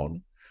later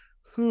on,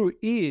 who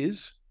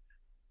is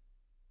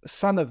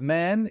Son of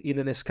Man in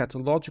an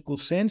eschatological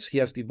sense. He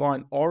has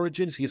divine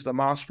origins. He is the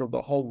master of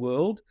the whole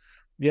world,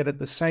 yet at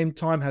the same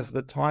time has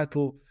the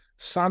title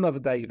Son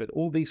of David.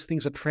 All these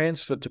things are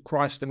transferred to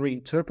Christ and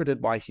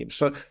reinterpreted by him.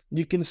 So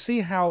you can see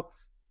how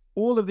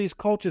all of these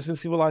cultures and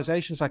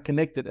civilizations are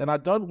connected. And I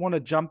don't want to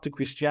jump to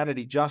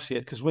Christianity just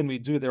yet, because when we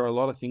do, there are a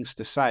lot of things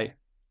to say.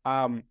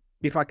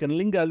 If I can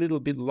linger a little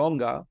bit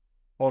longer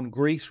on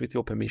Greece, with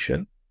your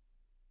permission.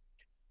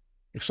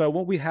 So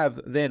what we have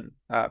then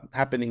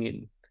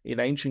happening in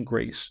ancient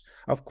Greece,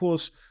 of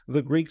course,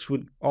 the Greeks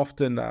would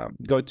often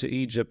go to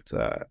Egypt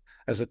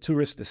as a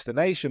tourist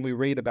destination. We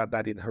read about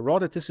that in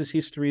Herodotus's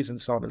histories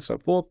and so on and so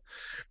forth.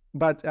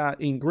 But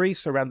in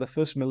Greece, around the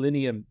first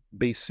millennium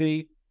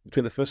BC,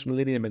 between the first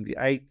millennium and the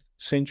 8th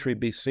century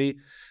BC,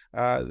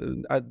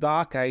 a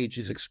dark age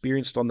is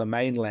experienced on the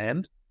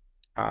mainland,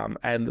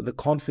 and the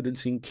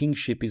confidence in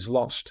kingship is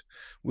lost,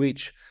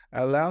 which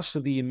allows for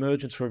the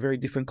emergence for a very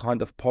different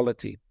kind of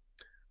polity.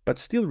 But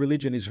still,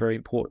 religion is very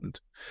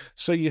important.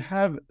 So you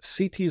have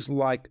cities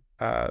like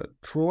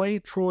Troy.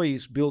 Troy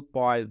is built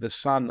by the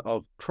son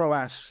of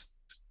Troas,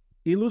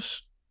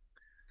 Ilus.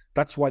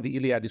 That's why the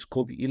Iliad is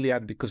called the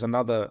Iliad, because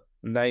another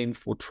name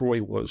for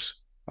Troy was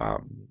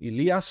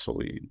Ilias,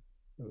 or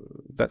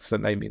that's the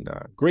name in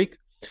Greek.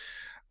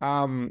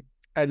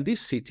 And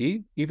this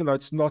city, even though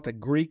it's not a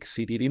Greek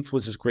city, it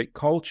influences Greek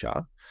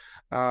culture.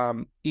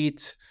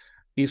 It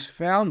is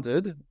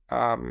founded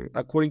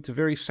according to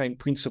very same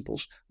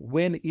principles.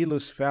 When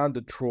Ilus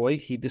founded Troy,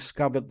 he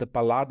discovered the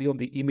Palladion,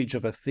 the image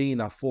of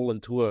Athena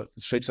fallen to earth.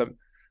 So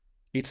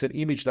it's an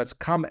image that's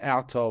come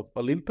out of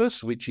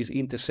Olympus, which is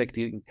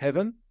intersecting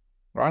heaven,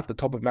 right, the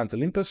top of Mount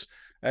Olympus,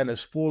 and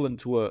has fallen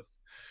to earth.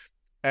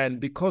 And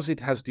because it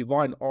has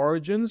divine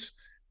origins,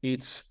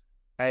 it's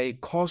a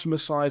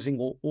cosmicizing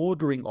or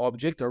ordering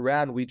object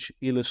around which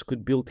Ilus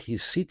could build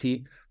his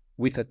city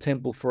with a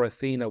temple for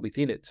Athena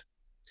within it.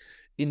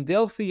 In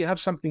Delphi, you have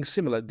something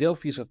similar.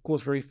 Delphi is, of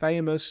course, very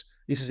famous.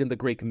 This is in the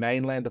Greek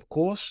mainland, of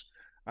course.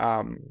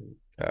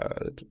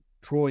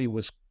 Troy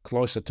was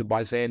closer to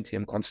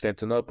Byzantium,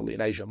 Constantinople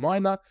in Asia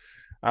Minor.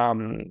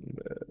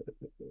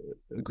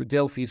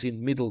 Delphi is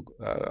in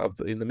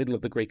the middle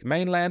of the Greek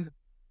mainland.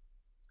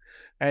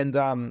 And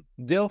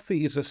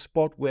Delphi is a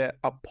spot where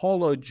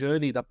Apollo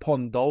journeyed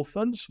upon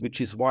dolphins,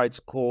 which is why it's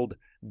called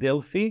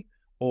Delphi,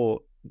 or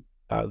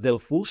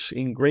Delphus.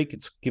 In Greek,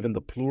 it's given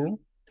the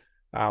plural,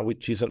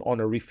 which is an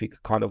honorific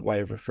kind of way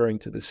of referring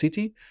to the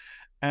city.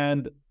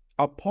 And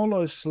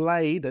Apollo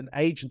slayed an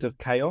agent of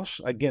chaos.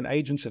 Again,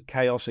 agents of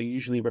chaos are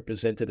usually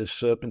represented as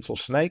serpents or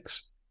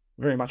snakes,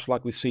 very much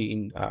like we see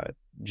in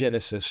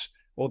Genesis,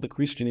 or the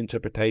Christian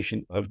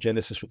interpretation of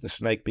Genesis, with the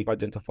snake being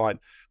identified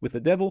with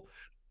the devil.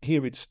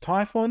 Here it's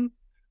Typhon,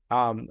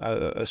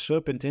 a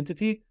serpent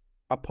entity.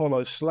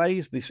 Apollo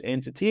slays this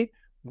entity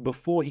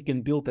before he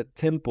can build a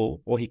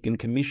temple, or he can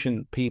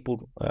commission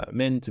people,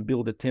 men, to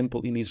build a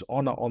temple in his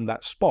honor on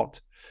that spot.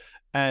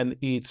 And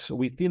it's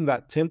within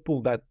that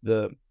temple that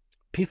the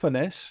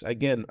Pythoness,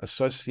 again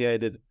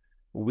associated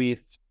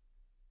with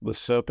the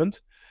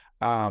serpent,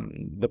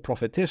 the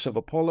prophetess of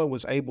Apollo,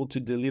 was able to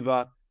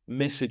deliver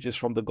messages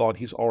from the god,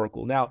 his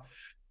oracle. Now,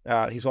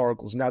 his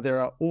oracles. Now,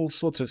 there are all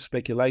sorts of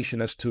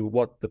speculation as to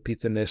what the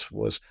Pythoness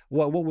was.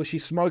 What was she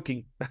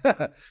smoking?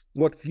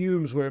 What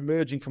fumes were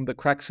emerging from the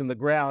cracks in the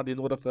ground in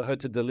order for her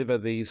to deliver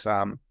these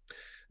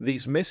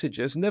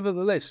messages?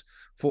 Nevertheless,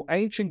 for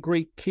ancient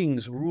Greek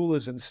kings,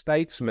 rulers, and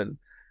statesmen,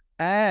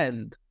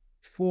 and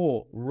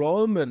for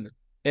Roman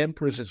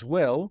emperors as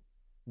well,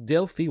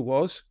 Delphi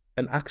was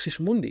an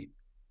axis mundi.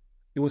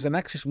 It was an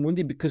axis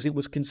mundi because it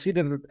was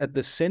considered at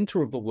the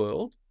center of the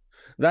world.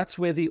 That's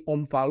where the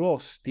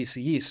omphalos της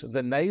γης,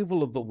 the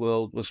navel of the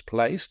world, was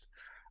placed,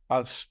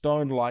 a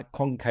stone-like,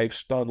 concave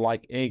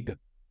stone-like egg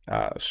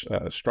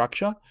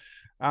structure.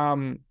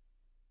 And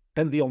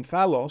the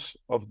omphalos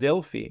of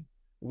Delphi,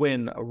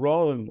 when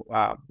Rome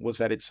was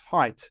at its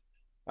height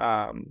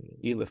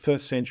in the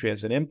 1st century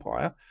as an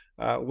empire,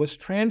 was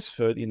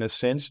transferred, in a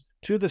sense,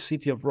 to the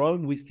city of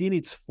Rome within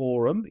its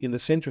forum, in the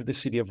center of the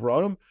city of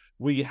Rome,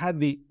 where you had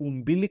the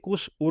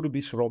umbilicus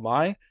urbis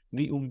Romae,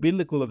 the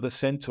umbilical of the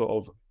center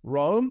of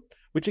Rome,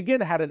 which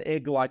again had an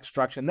egg-like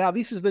structure. Now,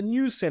 this is the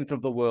new center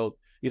of the world,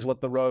 is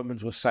what the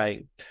Romans were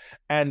saying.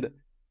 And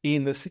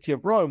in the city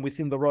of Rome,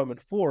 within the Roman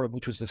Forum,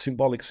 which was the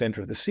symbolic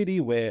center of the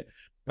city, where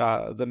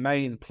the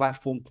main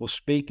platform for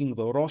speaking,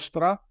 the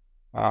rostra,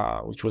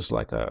 which was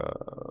like a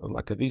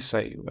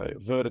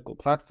vertical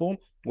platform,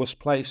 was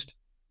placed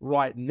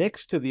right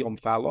next to the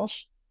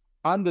omphalos.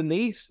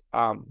 Underneath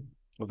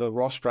the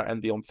rostra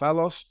and the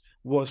omphalos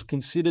was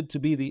considered to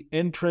be the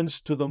entrance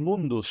to the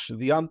mundus.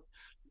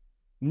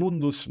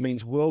 Mundus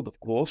means world, of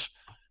course,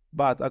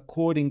 but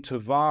according to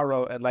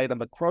Varro and later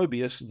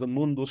Macrobius, the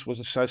mundus was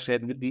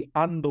associated with the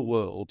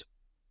underworld.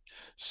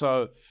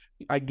 So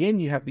again,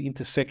 you have the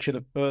intersection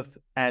of earth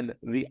and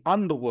the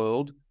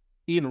underworld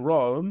in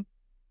Rome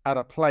at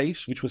a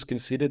place which was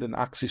considered an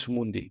axis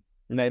mundi,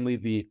 namely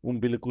the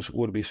umbilicus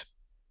urbis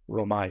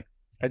Romae.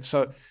 And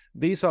so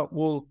these are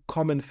all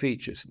common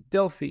features.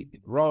 Delphi,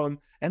 in Rome,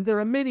 and there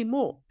are many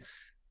more.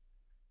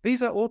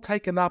 These are all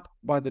taken up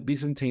by the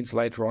Byzantines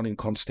later on in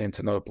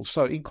Constantinople.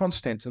 So in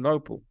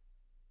Constantinople,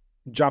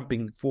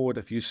 jumping forward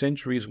a few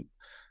centuries,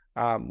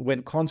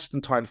 when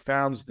Constantine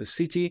founds the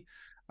city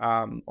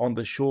on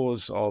the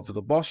shores of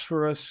the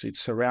Bosphorus, it's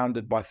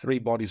surrounded by three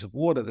bodies of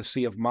water, the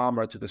Sea of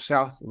Marmara to the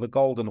south, the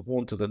Golden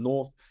Horn to the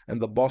north,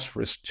 and the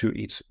Bosphorus to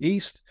its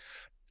east.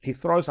 He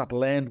throws up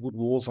landward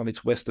walls on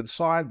its western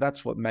side.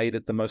 That's what made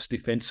it the most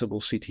defensible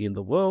city in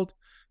the world.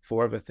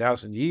 For over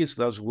 1,000 years,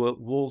 those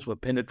walls were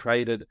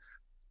penetrated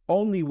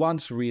only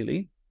once,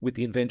 really, with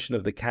the invention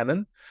of the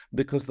cannon,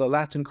 because the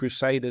Latin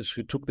Crusaders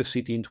who took the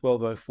city in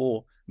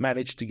 1204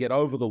 managed to get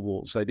over the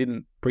walls. They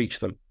didn't breach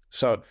them.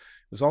 So it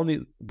was only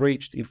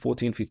breached in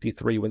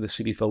 1453 when the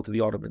city fell to the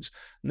Ottomans.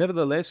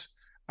 Nevertheless,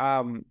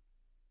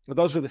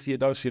 those were the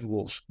Theodosian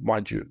walls,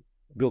 mind you,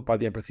 built by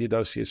the Emperor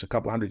Theodosius a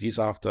couple hundred years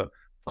after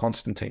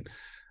Constantine.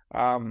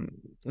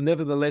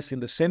 Nevertheless, in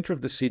the center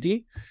of the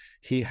city,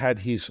 he had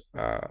his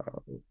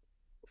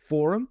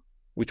forum,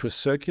 which was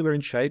circular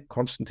in shape,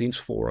 Constantine's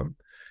Forum.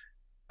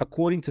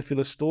 According to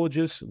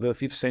Philostorgus, the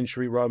 5th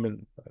century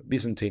Roman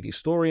Byzantine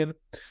historian,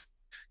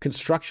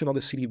 construction on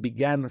the city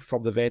began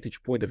from the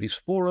vantage point of his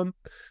Forum,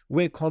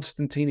 where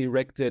Constantine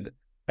erected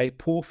a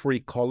porphyry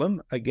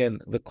column. Again,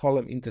 the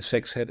column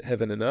intersects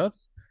heaven and earth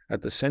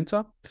at the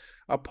center,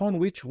 upon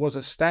which was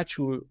a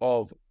statue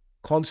of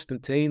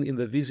Constantine in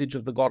the visage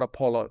of the god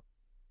Apollo.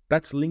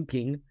 That's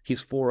linking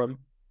his Forum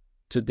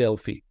to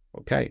Delphi,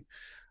 okay?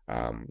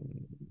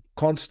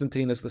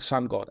 Constantine as the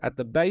sun god. At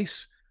the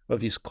base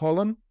of his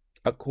column,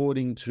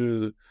 according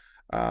to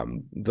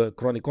the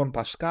Chronicon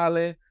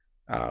Paschale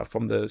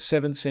from the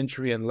 7th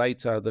century and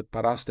later the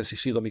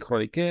Parastasis Idomi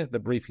Chronicae, the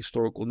brief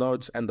historical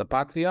notes, and the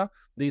Patria,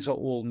 these are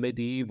all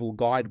medieval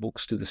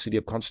guidebooks to the city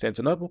of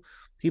Constantinople,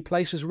 he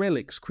places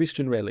relics,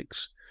 Christian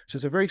relics. So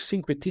it's a very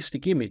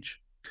syncretistic image.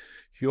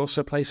 He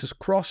also places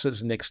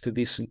crosses next to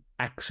this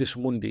axis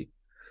mundi.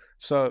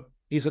 So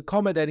he's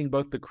accommodating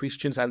both the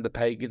Christians and the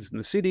pagans in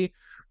the city.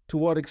 To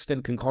what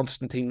extent can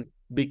Constantine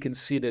be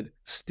considered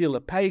still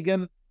a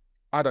pagan?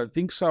 I don't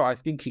think so. I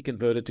think he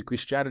converted to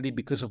Christianity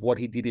because of what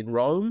he did in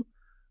Rome.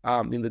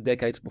 In the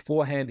decades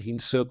beforehand, he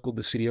encircled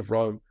the city of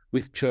Rome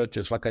with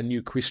churches, like a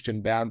new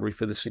Christian boundary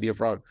for the city of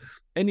Rome.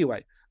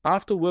 Anyway,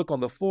 after work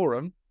on the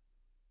Forum,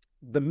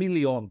 the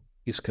Milion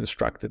is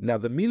constructed. Now,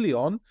 the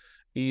Milion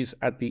is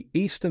at the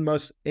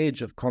easternmost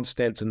edge of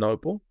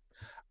Constantinople,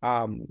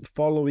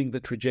 following the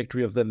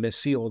trajectory of the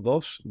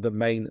Messiodos, the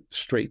main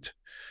street.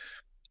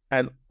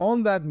 And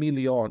on that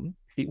Milion,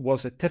 it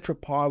was a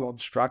tetrapylon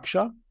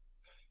structure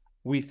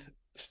with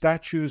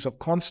statues of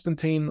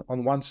Constantine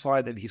on one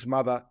side and his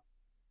mother,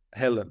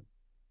 Helen,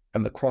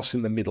 and the cross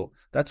in the middle.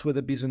 That's where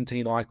the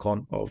Byzantine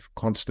icon of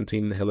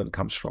Constantine and Helen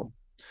comes from.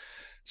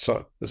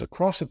 So there's a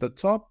cross at the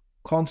top,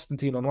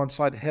 Constantine on one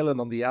side, Helen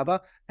on the other,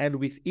 and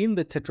within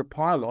the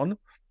tetrapylon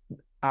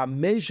are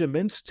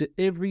measurements to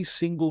every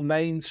single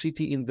main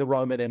city in the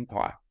Roman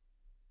Empire.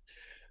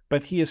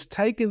 But he has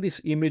taken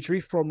this imagery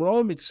from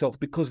Rome itself,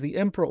 because the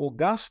Emperor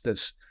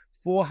Augustus,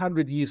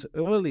 400 years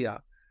earlier,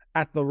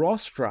 at the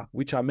rostra,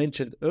 which I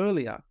mentioned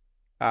earlier,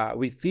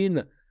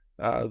 within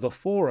the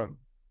Forum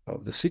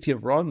of the city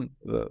of Rome,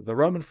 the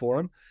Roman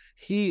Forum,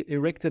 he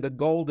erected a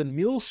golden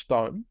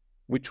millstone,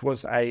 which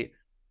was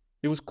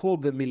it was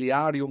called the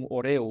Miliarium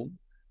Aureum,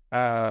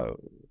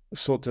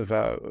 sort of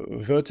a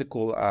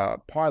vertical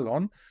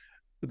pylon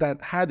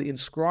that had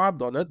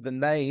inscribed on it the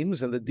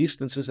names and the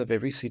distances of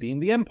every city in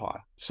the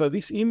empire. So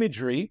this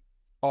imagery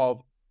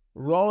of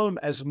Rome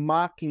as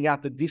marking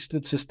out the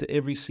distances to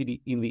every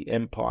city in the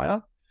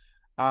empire,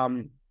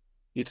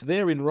 it's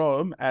there in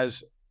Rome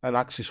as an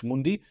axis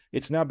mundi.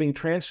 It's now being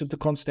transferred to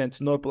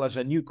Constantinople as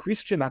a new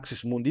Christian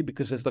axis mundi,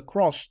 because there's the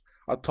cross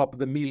atop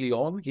the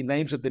Milion. He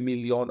names it the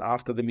Milion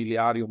after the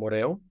Miliarium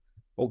Aureum,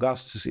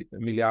 Augustus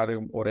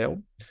Miliarium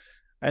Aureum.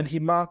 And he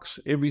marks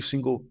every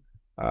single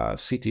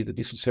city, the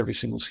distance to every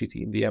single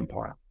city in the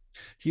empire.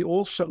 He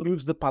also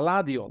moves the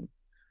Palladion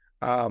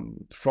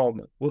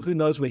from, well, who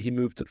knows where he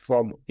moved it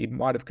from. He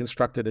might have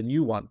constructed a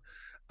new one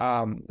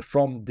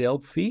from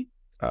Delphi,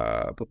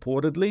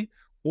 purportedly,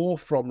 or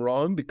from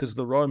Rome, because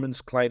the Romans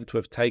claim to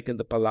have taken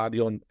the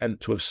Palladion and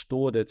to have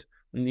stored it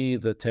near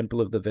the Temple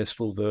of the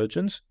Vestal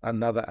Virgins,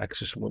 another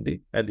axis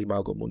mundi and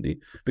imago mundi,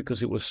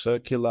 because it was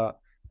circular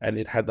and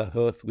it had the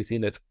hearth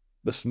within it,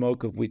 the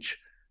smoke of which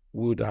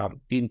would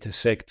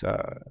intersect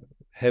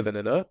heaven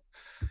and earth.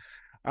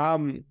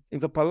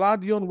 The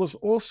Palladion was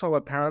also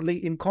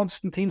apparently in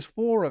Constantine's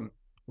Forum,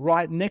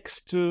 right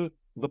next to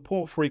the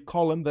porphyry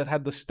column that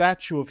had the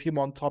statue of him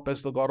on top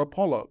as the god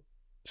Apollo.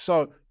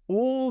 So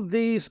all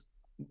these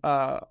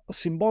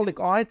symbolic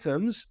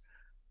items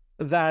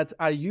that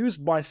are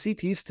used by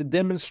cities to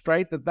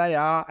demonstrate that they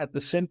are at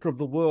the center of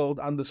the world,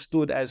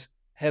 understood as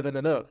heaven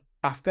and earth,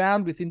 are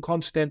found within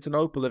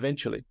Constantinople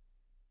eventually.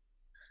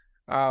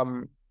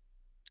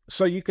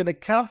 So you can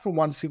account for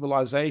one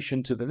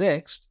civilization to the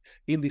next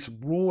in this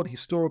broad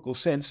historical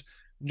sense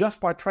just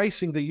by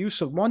tracing the use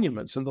of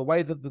monuments and the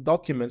way that the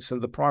documents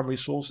and the primary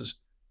sources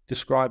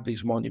describe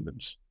these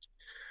monuments.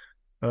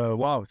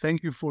 Wow,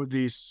 thank you for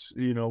this,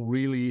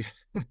 really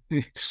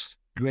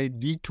great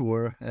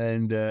detour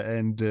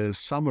and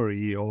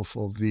summary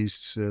of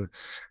these,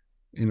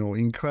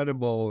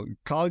 incredible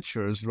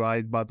cultures,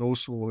 right? But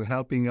also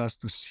helping us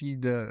to see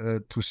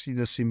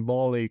the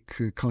symbolic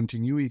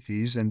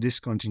continuities and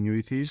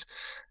discontinuities.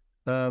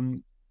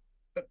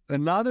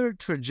 Another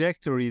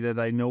trajectory that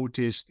I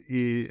noticed,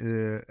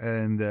 you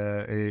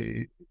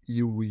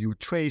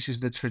trace, is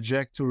the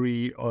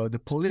trajectory,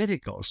 the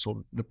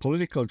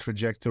political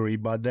trajectory,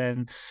 but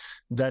then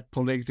that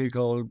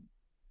political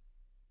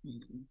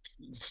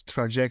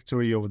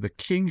trajectory of the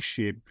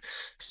kingship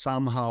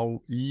somehow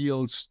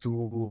yields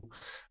to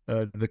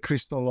the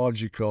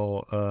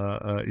Christological,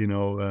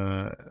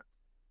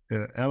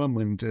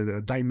 element,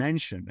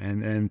 dimension,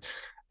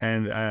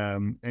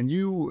 and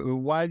you,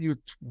 while you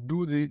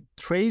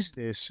trace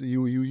this,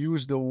 you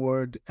use the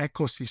word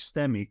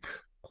ecosystemic,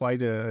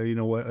 quite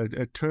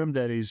a term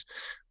that is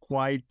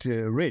quite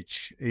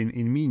rich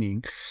in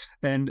meaning.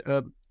 And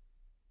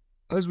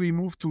as we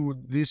move to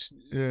this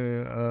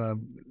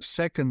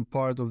second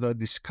part of the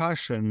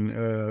discussion,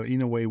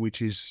 in a way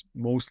which is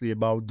mostly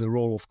about the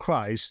role of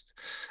Christ,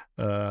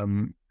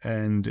 and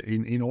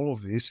in all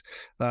of this,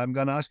 I'm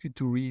going to ask you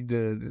to read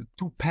the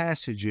two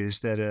passages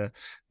that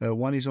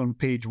one is on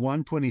page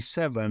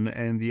 127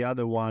 and the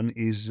other one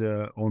is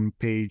on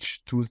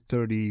page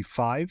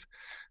 235.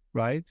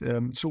 Right.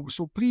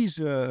 So please,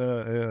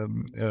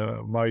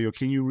 Mario,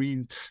 can you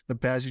read the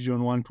passage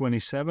on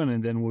 127,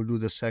 and then we'll do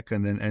the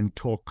second and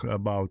talk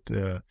about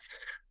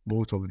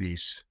both of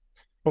these.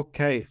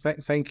 Okay.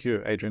 Thank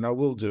you, Adrian. I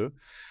will do.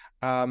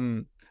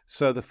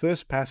 So the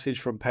first passage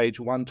from page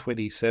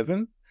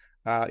 127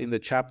 in the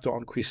chapter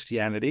on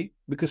Christianity,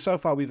 because so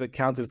far we've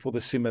accounted for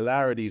the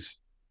similarities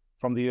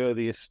from the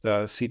earliest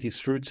cities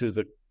through to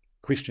the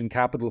Christian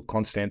capital of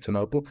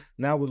Constantinople.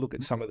 Now we'll look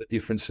at some of the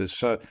differences.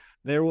 So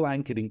they're all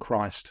anchored in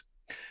Christ.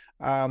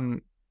 A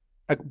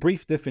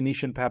brief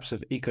definition, perhaps,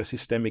 of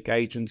ecosystemic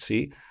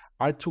agency.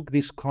 I took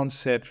this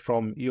concept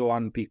from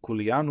Ioan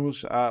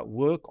Piculianu's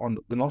work on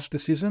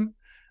Gnosticism.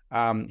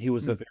 He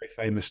was a very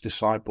famous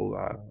disciple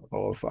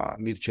of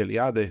Mircea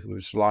Eliade,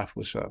 whose life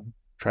was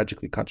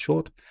tragically cut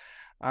short.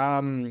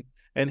 And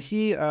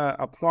he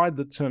applied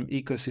the term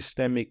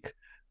ecosystemic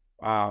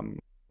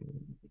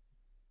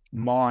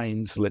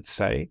minds, let's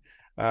say,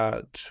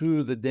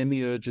 to the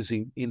demiurges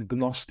in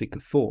Gnostic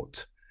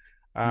thought.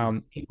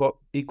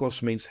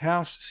 Ecos means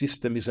house,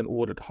 system is an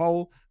ordered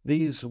whole.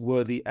 These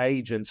were the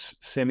agents,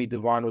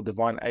 semi-divine or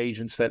divine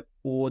agents, that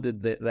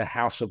ordered the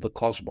house of the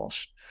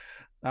cosmos.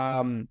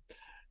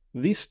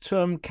 This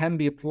term can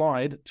be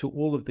applied to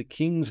all of the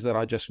kings that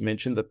I just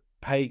mentioned, the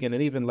pagan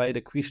and even later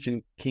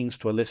Christian kings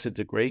to a lesser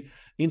degree,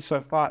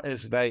 insofar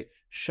as they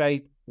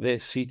shape their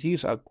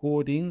cities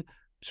according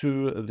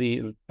to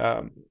the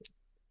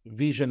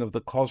vision of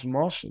the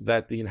cosmos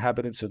that the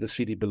inhabitants of the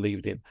city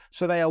believed in.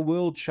 So they are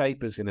world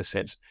shapers in a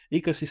sense.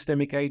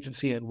 Ecosystemic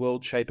agency and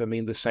world shaper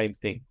mean the same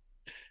thing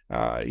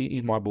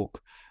in my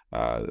book.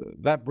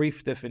 That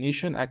brief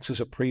definition acts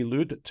as a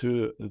prelude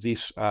to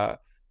this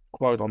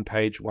quote on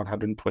page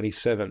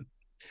 127.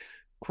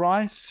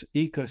 Christ's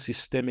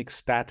ecosystemic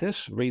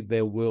status, read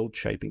their world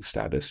shaping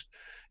status,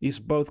 is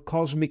both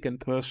cosmic and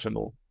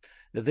personal,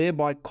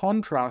 thereby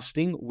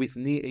contrasting with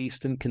Near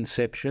Eastern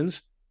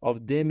conceptions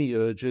of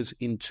demiurges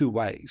in two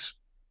ways.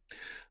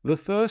 The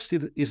first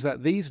is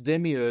that these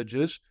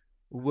demiurges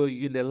were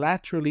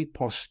unilaterally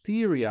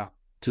posterior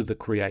to the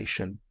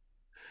creation.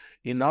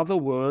 In other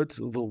words,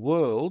 the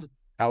world,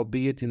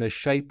 albeit in a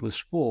shapeless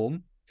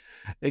form,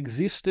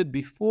 existed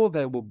before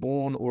they were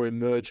born or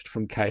emerged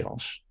from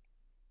chaos.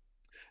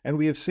 And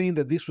we have seen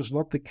that this was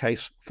not the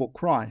case for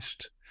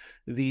Christ,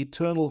 the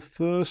eternal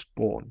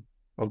firstborn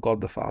of God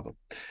the Father.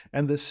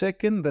 And the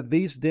second, that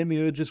these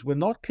demiurges were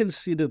not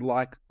considered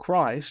like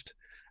Christ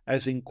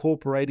as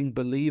incorporating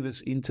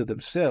believers into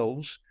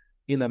themselves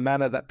in a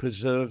manner that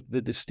preserved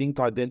the distinct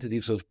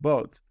identities of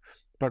both,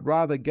 but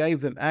rather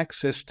gave them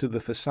access to the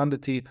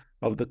fecundity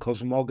of the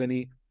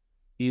cosmogony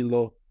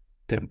illo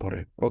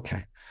tempore.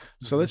 Okay,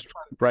 so let's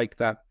try and break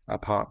that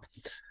apart.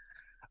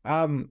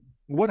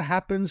 What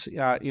happens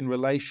in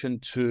relation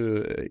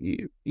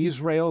to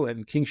Israel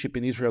and kingship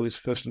in Israel is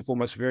first and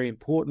foremost very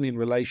important in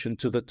relation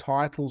to the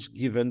titles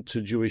given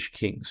to Jewish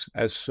kings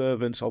as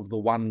servants of the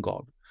one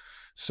God.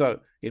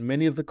 So in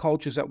many of the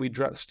cultures that we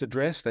just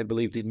addressed, they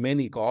believed in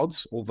many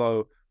gods,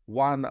 although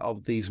one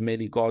of these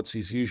many gods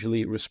is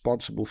usually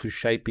responsible for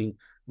shaping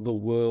the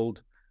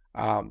world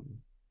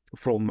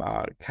from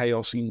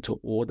chaos into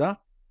order,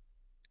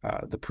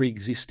 the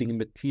pre-existing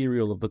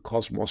material of the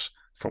cosmos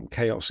from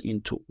chaos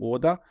into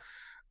order.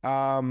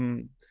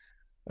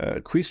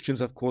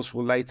 Christians, of course,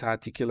 will later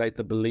articulate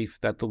the belief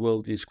that the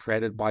world is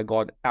created by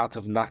God out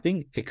of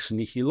nothing, ex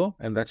nihilo,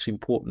 and that's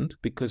important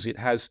because it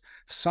has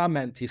some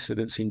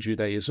antecedents in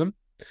Judaism.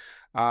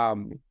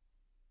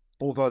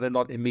 although they're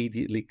not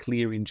immediately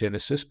clear in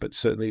Genesis, but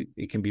certainly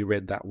it can be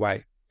read that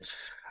way.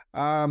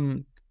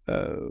 The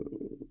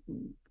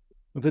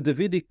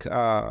Davidic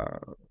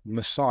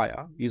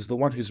Messiah is the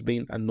one who's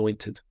been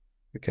anointed.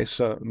 Okay,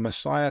 so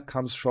Messiah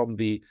comes from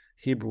the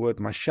Hebrew word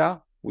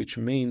Mashiach, which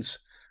means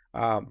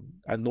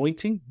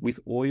anointing with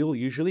oil,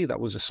 usually. That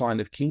was a sign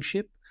of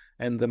kingship.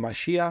 And the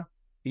Mashiach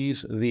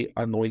is the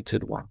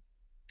anointed one,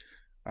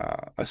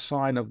 a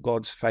sign of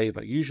God's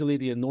favor. Usually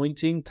the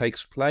anointing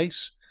takes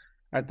place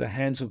at the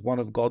hands of one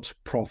of God's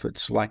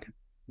prophets, like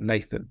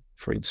Nathan,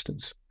 for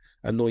instance,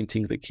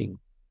 anointing the king.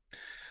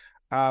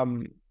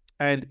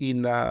 And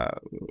in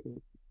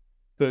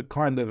the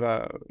kind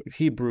of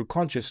Hebrew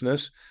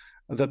consciousness,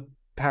 the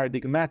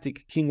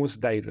paradigmatic king was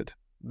David.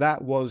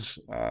 That was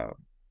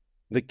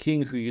the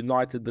king who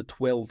united the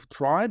 12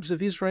 tribes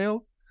of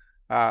Israel.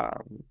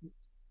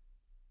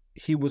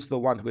 He was the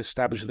one who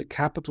established the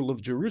capital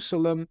of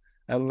Jerusalem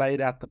and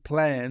laid out the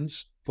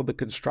plans for the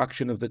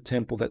construction of the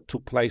temple that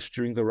took place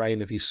during the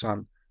reign of his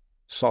son,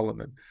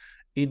 Solomon.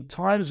 In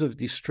times of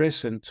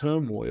distress and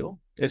turmoil,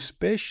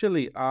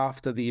 especially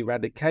after the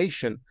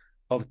eradication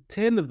of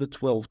 10 of the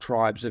 12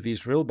 tribes of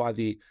Israel by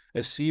the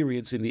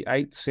Assyrians in the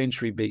 8th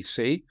century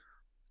BC,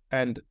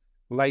 and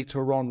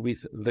later on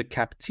with the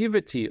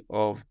captivity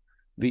of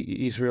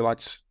the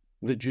Israelites,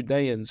 the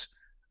Judeans,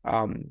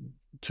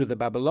 to the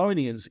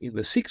Babylonians in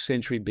the 6th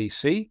century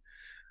BC,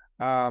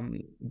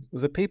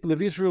 the people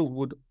of Israel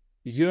would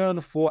yearn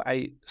for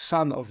a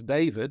son of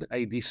David,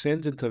 a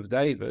descendant of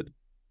David,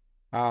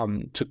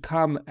 to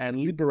come and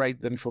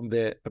liberate them from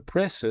their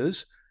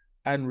oppressors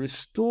and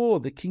restore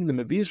the kingdom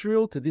of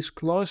Israel to this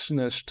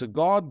closeness to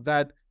God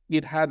that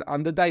it had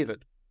under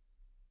David.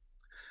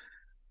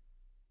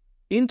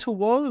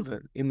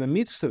 Interwoven in the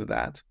midst of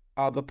that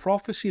are the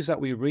prophecies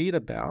that we read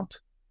about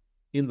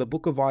in the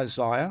book of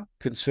Isaiah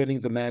concerning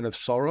the man of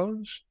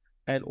sorrows,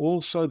 and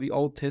also the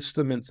Old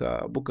Testament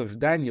book of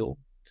Daniel,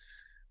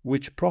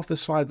 which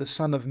prophesy the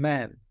Son of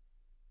Man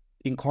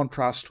in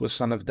contrast to a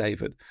son of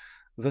David.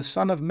 The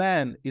Son of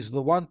Man is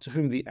the one to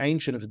whom the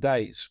Ancient of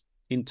Days,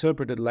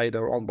 interpreted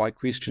later on by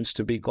Christians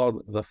to be God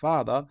the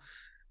Father,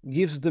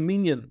 gives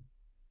dominion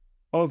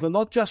over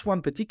not just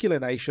one particular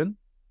nation,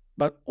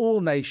 but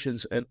all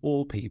nations and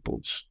all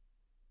peoples.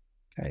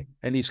 Okay?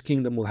 And his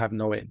kingdom will have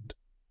no end.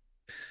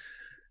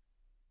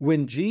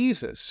 When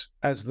Jesus,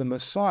 as the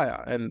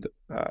Messiah, and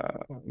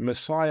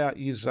Messiah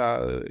is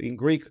in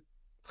Greek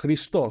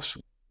Christos,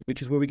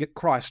 which is where we get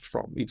Christ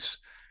from. It's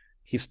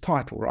his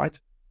title, right?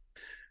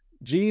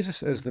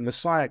 Jesus, as the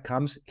Messiah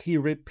comes, he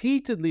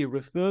repeatedly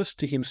refers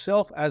to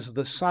himself as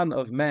the Son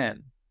of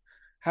Man,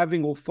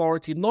 having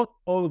authority not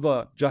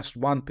over just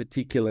one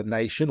particular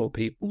nation or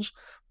peoples,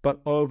 but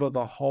over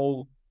the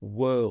whole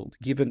world,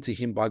 given to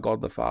him by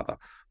God the Father.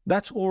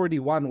 That's already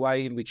one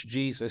way in which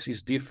Jesus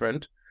is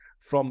different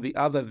from the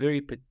other very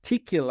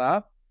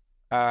particular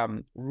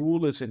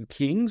rulers and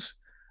kings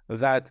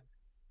that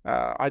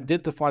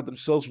identify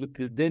themselves with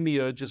the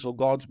demiurges or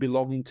gods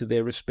belonging to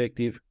their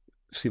respective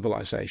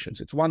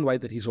civilizations. It's one way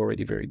that he's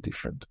already very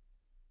different.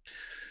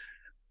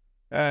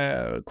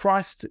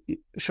 Christ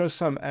shows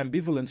some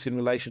ambivalence in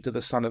relation to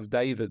the Son of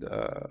David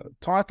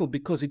title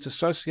because it's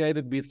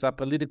associated with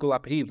political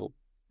upheaval.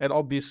 And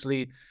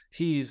obviously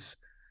his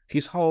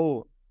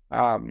whole,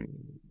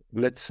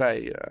 let's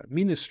say,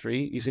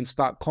 ministry is in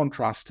stark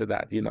contrast to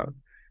that,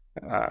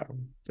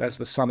 as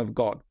the Son of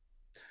God.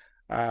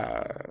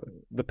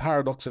 The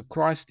paradox of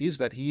Christ is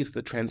that he is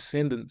the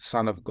transcendent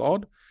Son of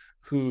God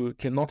who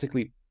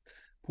canonically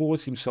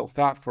pours himself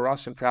out for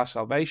us and for our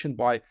salvation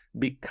by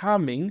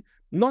becoming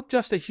not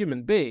just a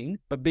human being,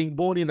 but being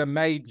born in a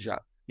manger,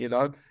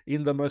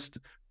 in the most,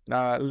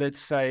 let's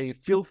say,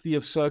 filthy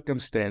of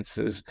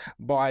circumstances,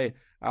 by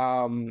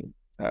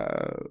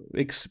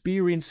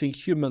experiencing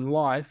human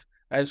life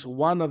as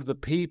one of the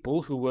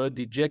people who were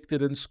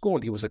dejected and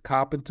scorned. He was a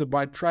carpenter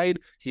by trade.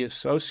 He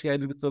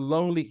associated with the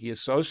lonely. He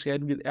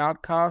associated with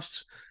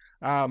outcasts.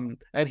 And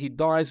he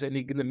dies an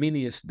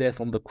ignominious death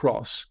on the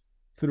cross,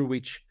 through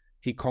which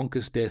he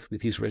conquers death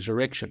with his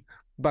resurrection.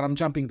 But I'm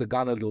jumping the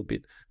gun a little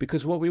bit,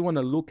 because what we want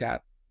to look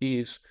at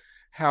is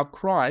how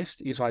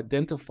Christ is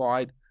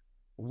identified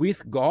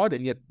with God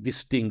and yet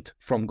distinct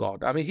from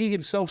God. I mean, he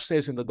himself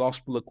says in the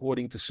Gospel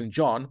according to St.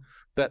 John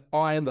that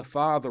I and the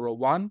Father are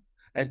one,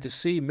 and to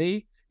see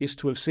me is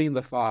to have seen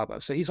the Father.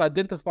 So he's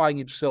identifying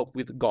himself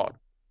with God.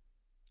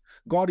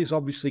 God is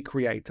obviously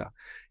creator.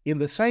 In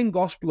the same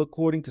Gospel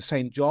according to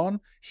St. John,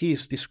 he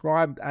is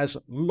described as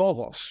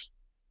Logos,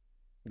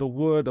 the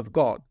Word of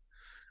God.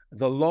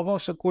 The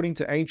Logos, according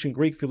to ancient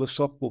Greek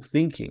philosophical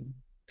thinking,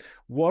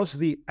 was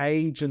the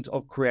agent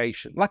of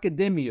creation, like a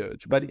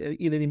demiurge, but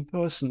in an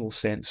impersonal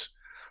sense,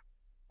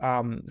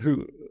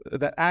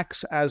 that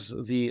acts as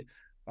the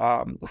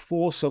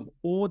force of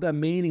order,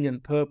 meaning,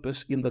 and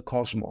purpose in the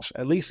cosmos.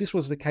 At least this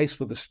was the case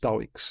for the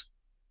Stoics,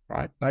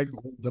 right? Like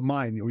the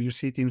mind, or you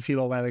see it in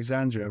Philo of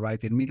Alexandria,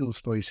 right? In Middle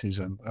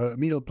Stoicism,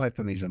 Middle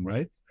Platonism,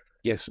 right?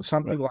 Yes,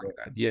 something like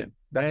that, yeah.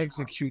 The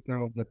executor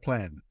of the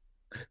plan.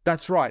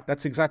 That's right.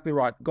 That's exactly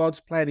right.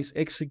 God's plan is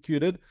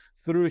executed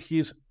through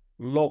his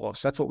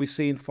Logos. That's what we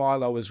see in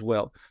Philo as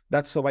well.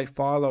 That's the way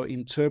Philo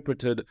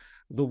interpreted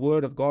the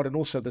word of God, and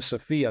also the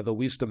Sophia, the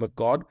wisdom of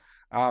God,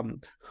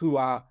 who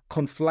are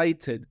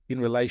conflated in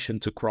relation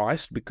to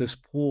Christ, because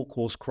Paul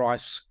calls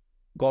Christ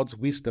God's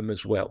wisdom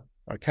as well.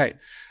 Okay.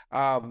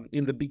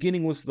 In the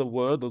beginning was the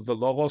Word, or the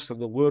Logos,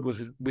 and the Word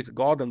was with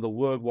God, and the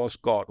Word was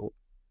God.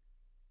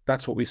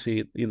 That's what we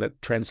see in the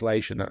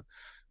translation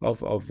of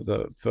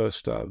the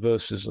first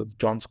verses of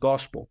John's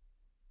Gospel.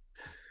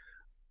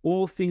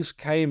 All things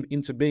came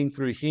into being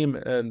through him,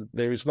 and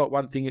there is not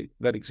one thing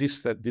that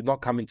exists that did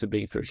not come into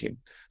being through him.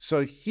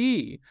 So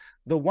he,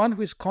 the one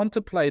who is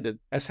contemplated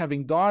as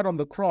having died on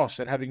the cross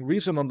and having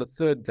risen on the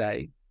third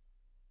day,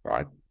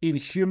 right, in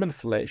human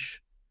flesh,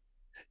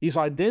 is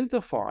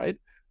identified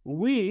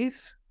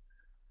with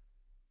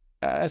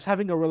as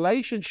having a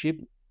relationship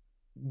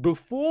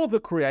before the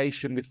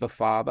creation with the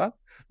Father,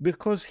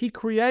 because he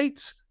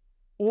creates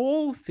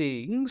all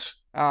things.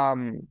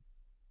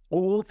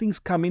 All things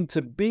come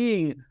into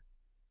being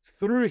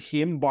through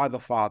him by the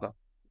Father,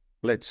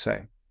 let's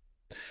say.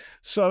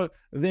 So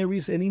there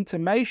is an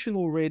intimation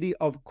already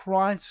of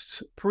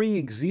Christ's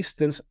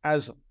pre-existence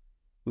as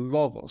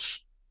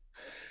Logos.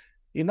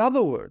 In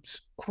other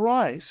words,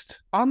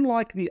 Christ,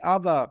 unlike the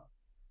other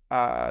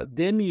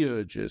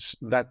demiurges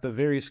that the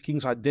various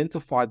kings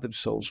identified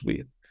themselves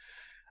with,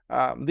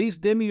 these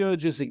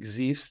demiurges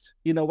exist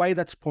in a way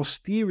that's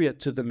posterior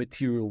to the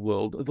material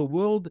world. The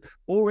world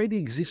already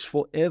exists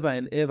forever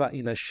and ever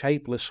in a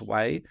shapeless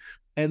way,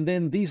 and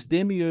then these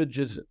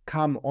demiurges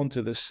come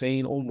onto the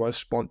scene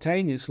almost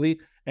spontaneously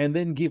and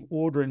then give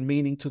order and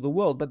meaning to the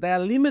world. But they are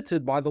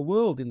limited by the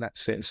world in that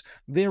sense.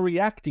 They're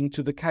reacting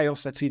to the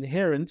chaos that's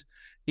inherent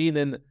in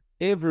an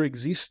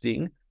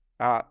ever-existing,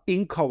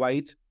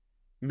 inchoate,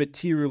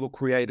 material or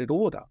created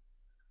order.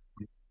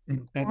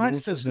 And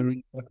also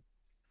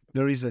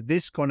there is a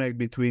disconnect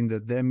between the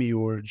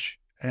demiurge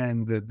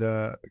and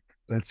the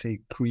let's say,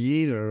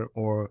 creator,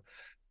 or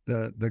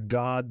the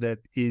God that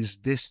is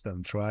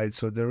distant, right?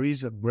 So there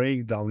is a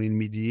breakdown in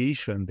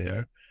mediation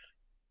there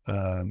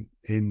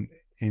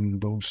in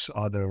those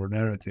other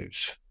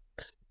narratives.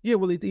 Yeah,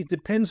 well, it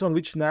depends on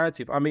which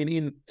narrative. I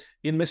mean,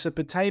 in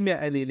Mesopotamia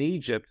and in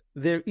Egypt,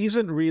 there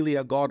isn't really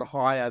a god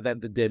higher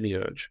than the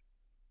demiurge,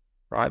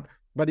 right?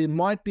 But it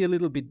might be a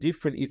little bit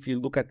different if you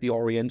look at the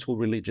Oriental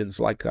religions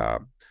like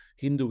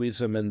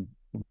Hinduism and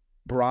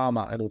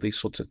Brahma and all these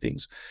sorts of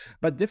things.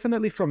 But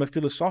definitely from a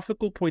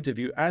philosophical point of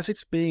view, as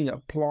it's being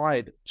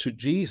applied to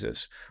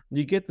Jesus,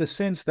 you get the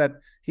sense that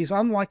he's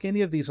unlike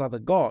any of these other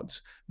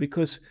gods,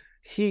 because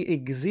he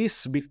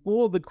exists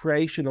before the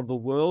creation of the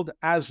world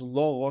as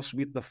Logos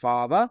with the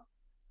Father,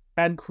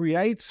 and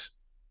creates,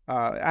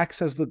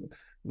 acts as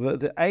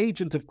the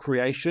agent of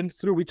creation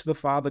through which the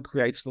Father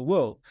creates the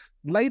world.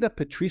 Later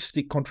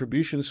patristic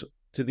contributions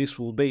to this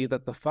will be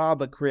that the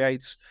Father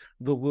creates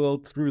the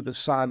world through the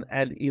Son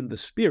and in the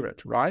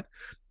Spirit, right?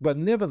 But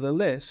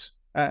nevertheless,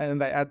 and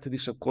they add to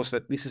this, of course,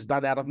 that this is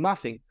done out of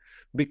nothing,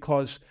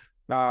 because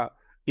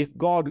if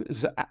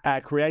God's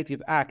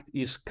creative act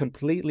is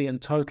completely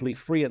and totally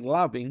free and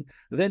loving,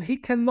 then he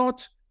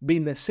cannot be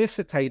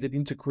necessitated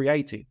into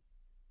creating,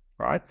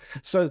 right?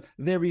 So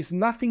there is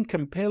nothing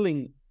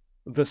compelling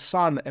the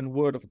Son and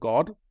Word of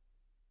God,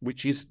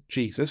 which is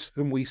Jesus,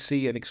 whom we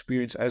see and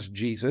experience as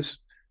Jesus,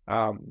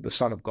 the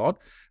Son of God.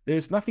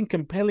 There's nothing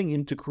compelling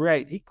him to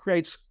create. He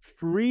creates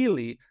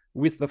freely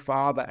with the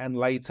Father, and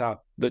later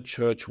the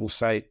Church will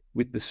say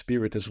with the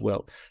Spirit as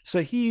well.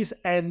 So he is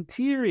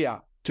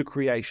anterior to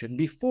creation,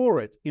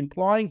 before it,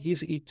 implying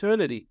his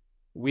eternity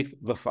with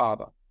the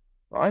Father,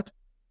 right?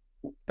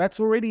 That's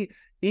already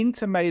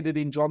intimated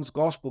in John's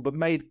Gospel, but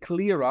made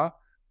clearer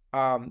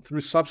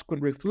through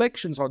subsequent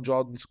reflections on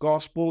John's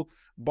Gospel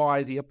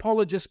by the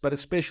apologists, but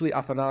especially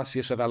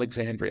Athanasius of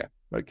Alexandria,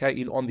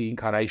 okay, on the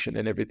incarnation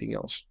and everything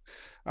else.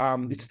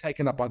 It's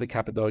taken up by the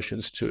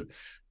Cappadocians too.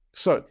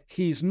 So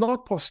he's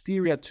not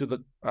posterior to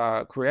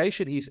the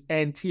creation, he's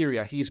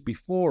anterior, he's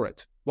before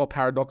it, while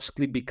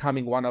paradoxically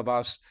becoming one of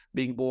us,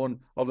 being born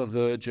of a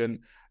virgin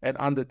and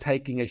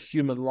undertaking a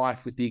human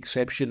life with the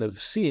exception of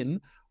sin,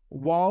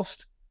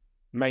 whilst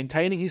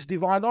maintaining his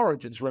divine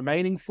origins,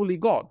 remaining fully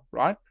God,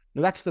 right?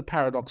 Now, that's the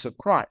paradox of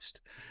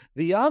Christ.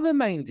 The other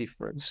main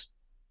difference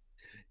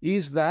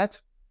is that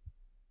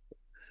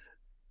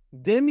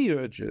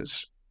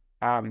demiurges,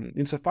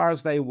 insofar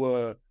as they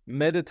were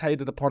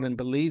meditated upon and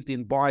believed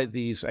in by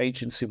these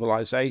ancient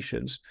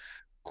civilizations,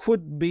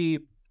 could be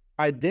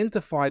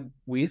identified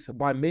with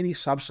by many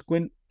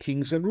subsequent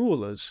kings and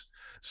rulers.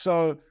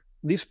 So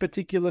this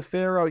particular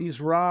pharaoh is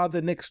Ra,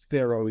 the next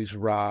pharaoh is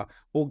Ra.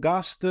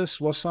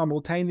 Augustus was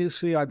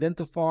simultaneously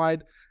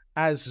identified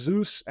as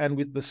Zeus and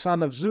with the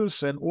son of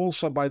Zeus, and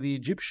also by the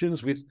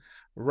Egyptians with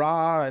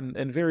Ra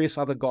and various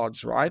other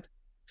gods, right?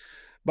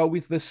 But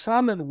with the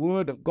Son and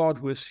Word of God,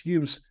 who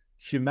assumes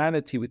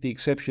humanity with the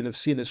exception of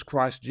sin as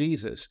Christ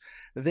Jesus,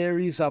 there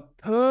is a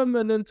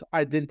permanent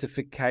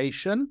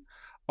identification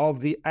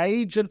of the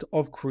agent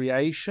of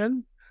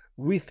creation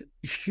with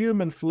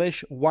human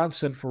flesh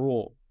once and for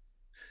all.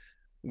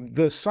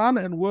 The Son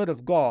and Word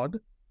of God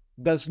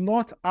does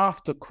not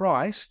after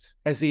Christ,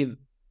 as in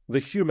the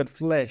human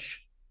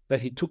flesh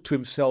that he took to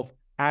himself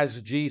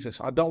as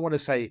Jesus. I don't want to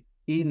say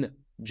in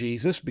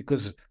Jesus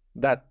because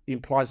that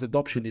implies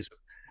adoptionism.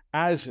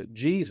 As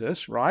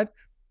Jesus, right,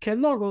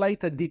 cannot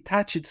later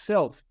detach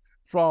itself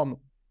from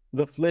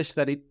the flesh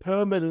that it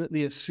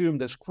permanently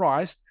assumed as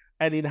Christ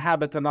and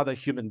inhabit another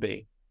human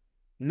being.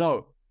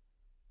 No.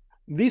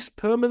 This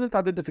permanent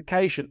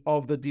identification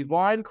of the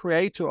divine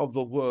creator of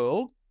the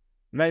world,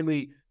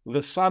 namely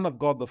the Son of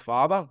God the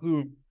Father,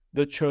 whom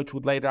the church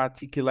would later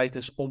articulate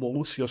as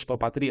homousios to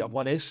patria,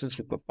 one essence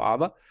with the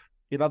Father,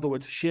 in other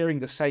words, sharing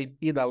the same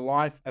inner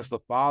life as the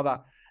Father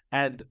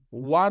and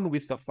one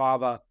with the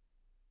Father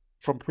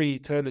from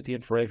pre-eternity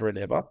and forever and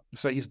ever.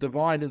 So he's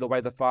divine in the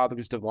way the Father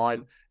is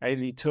divine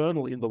and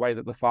eternal in the way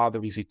that the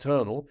Father is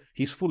eternal.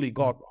 He's fully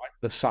God, right?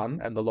 The Son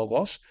and the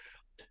Logos,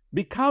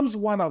 becomes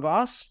one of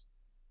us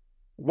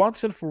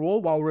once and for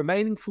all while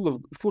remaining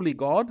fully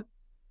God.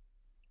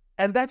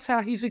 And that's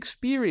how he's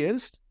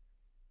experienced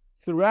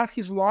throughout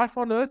his life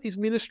on earth, his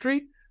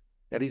ministry,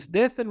 at his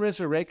death and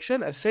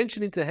resurrection,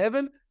 ascension into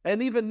heaven,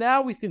 and even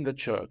now within the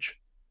church.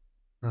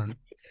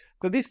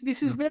 So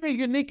this is very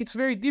unique. It's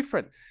very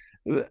different.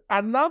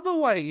 Another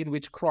way in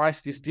which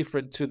Christ is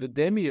different to the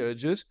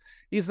demiurges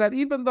is that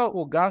even though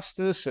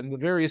Augustus and the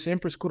various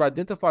emperors could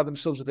identify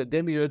themselves with the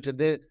demiurge and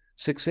their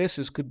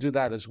successors could do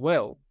that as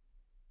well,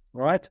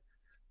 right?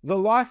 The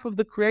life of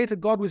the Creator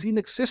God was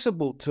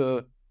inaccessible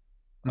to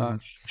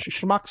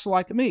schmucks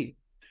like me,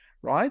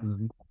 right?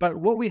 But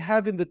what we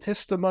have in the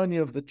testimony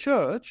of the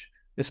church,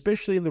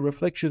 especially in the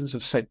reflections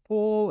of St.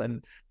 Paul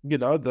and,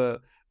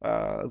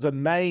 the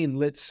main,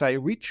 let's say,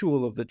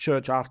 ritual of the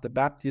church after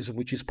baptism,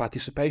 which is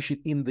participation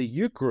in the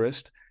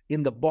Eucharist,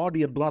 in the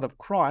body and blood of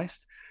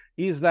Christ,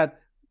 is that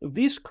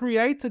this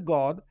Creator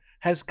God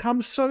has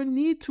come so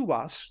near to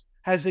us,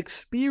 has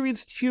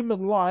experienced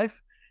human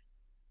life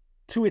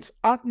to its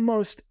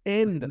utmost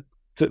end,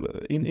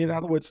 in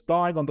other words,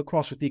 dying on the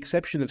cross with the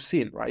exception of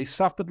sin, right? He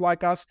suffered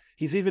like us.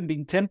 He's even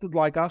been tempted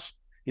like us.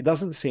 He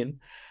doesn't sin.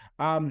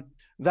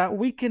 That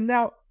we can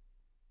now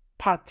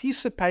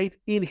participate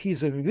in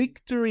his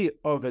victory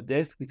over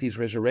death with his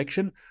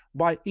resurrection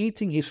by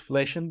eating his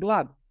flesh and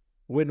blood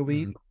when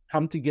we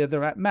come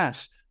together at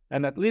Mass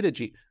and at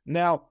liturgy.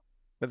 Now,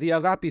 the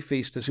Agape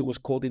feast, as it was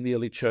called in the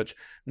early church.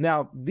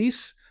 Now,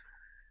 this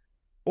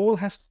all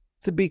has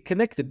to be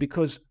connected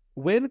because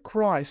when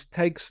Christ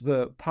takes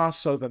the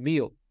Passover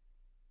meal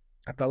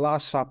at the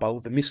Last Supper,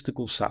 the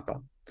mystical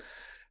supper,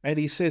 and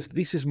he says,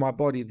 "This is my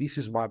body, this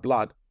is my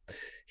blood,"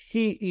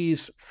 he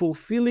is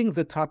fulfilling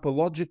the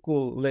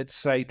typological, let's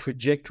say,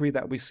 trajectory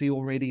that we see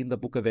already in the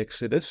book of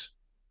Exodus,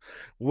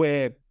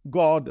 where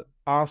God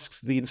asks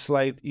the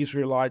enslaved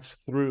Israelites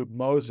through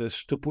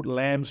Moses to put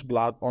lamb's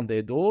blood on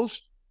their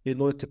doors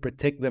in order to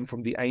protect them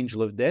from the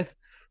angel of death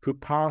who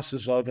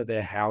passes over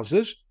their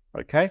houses.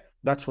 Okay,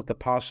 that's what the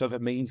Passover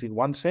means in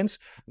one sense.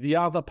 The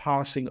other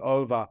passing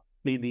over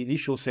in the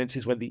initial sense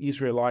is when the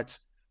Israelites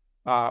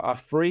are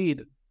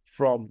freed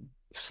from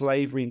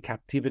slavery and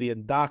captivity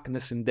and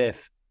darkness and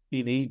death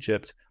in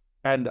Egypt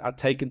and are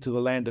taken to the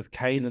land of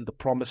Canaan, the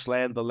promised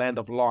land, the land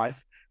of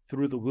life,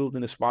 through the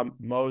wilderness by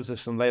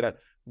Moses and later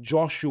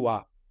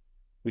Joshua,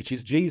 which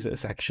is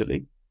Jesus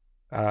actually,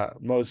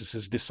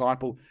 Moses'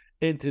 disciple,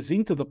 enters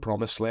into the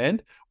promised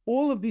land.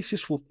 All of this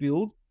is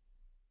fulfilled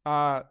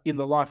in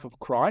the life of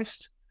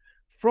Christ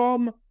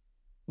from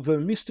the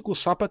mystical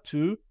supper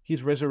to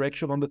his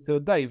resurrection on the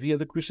third day via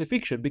the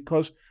crucifixion,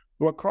 because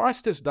what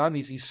Christ has done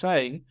is he's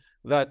saying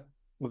that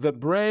the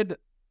bread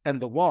and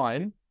the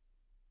wine,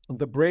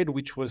 the bread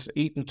which was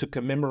eaten to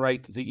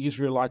commemorate the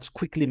Israelites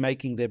quickly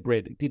making their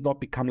bread, it did not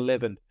become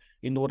leavened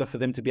in order for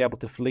them to be able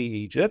to flee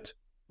Egypt,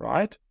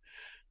 right?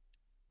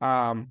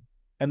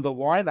 And the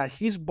wine are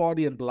his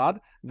body and blood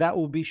that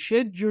will be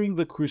shed during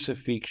the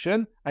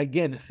crucifixion.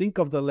 Again, think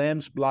of the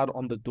lamb's blood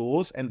on the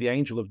doors and the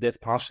angel of death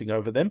passing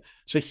over them.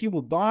 So he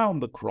will die on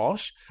the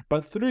cross,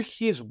 but through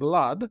his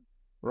blood,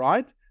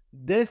 right,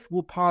 death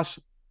will pass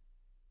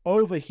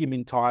over him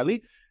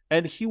entirely,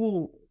 and he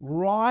will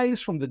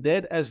rise from the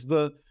dead as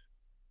the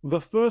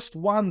first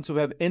one to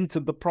have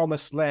entered the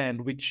promised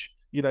land, which,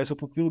 is a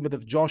fulfillment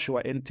of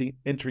Joshua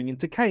entering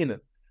into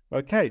Canaan.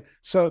 Okay,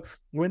 so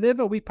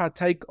whenever we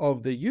partake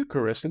of the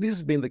Eucharist, and this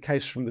has been the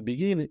case from the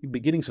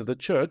beginnings of the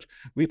church,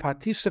 we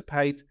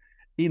participate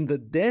in the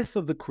death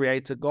of the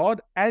Creator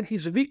God and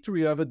his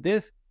victory over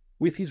death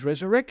with his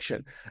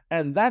resurrection.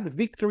 And that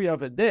victory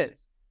over death,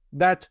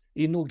 that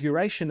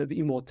inauguration of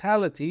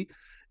immortality,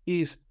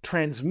 is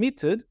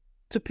transmitted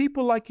to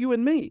people like you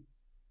and me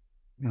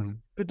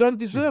who don't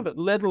deserve it,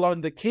 let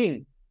alone the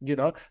king,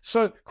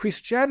 So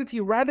Christianity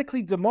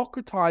radically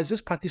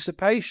democratizes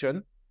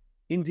participation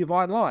in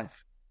divine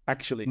life,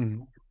 actually.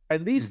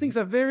 And these things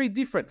are very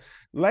different.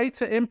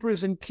 Later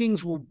emperors and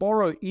kings will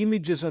borrow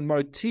images and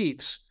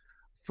motifs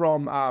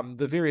from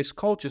the various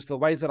cultures, the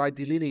way that I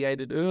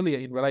delineated earlier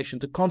in relation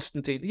to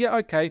Constantine. Yeah,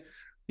 okay,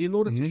 in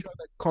order to show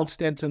that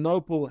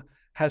Constantinople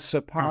has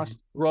surpassed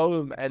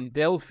Rome and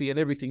Delphi and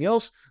everything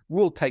else,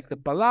 we'll take the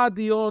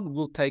Palladion,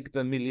 we'll take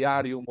the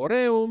Miliarium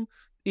Aureum,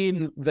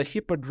 in the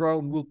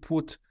Hippodrome will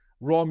put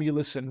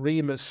Romulus and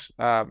Remus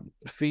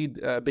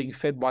being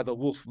fed by the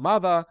wolf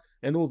mother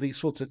and all these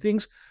sorts of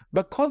things.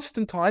 But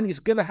Constantine is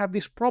going to have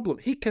this problem.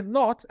 He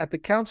cannot, at the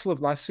Council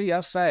of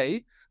Nicaea,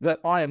 say that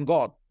I am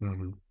God.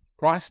 Mm-hmm.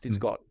 Christ is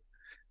God.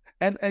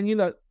 And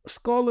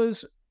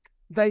scholars,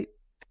 they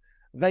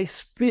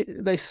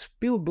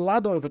spill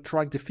blood over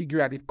trying to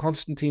figure out if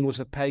Constantine was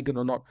a pagan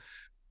or not.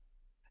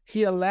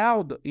 He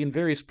allowed in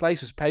various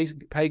places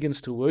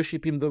pagans to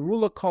worship him. The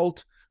ruler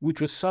cult,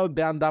 which was so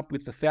bound up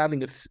with the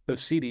founding of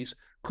cities,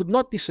 could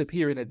not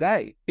disappear in a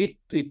day.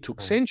 It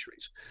took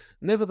centuries.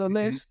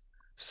 Nevertheless,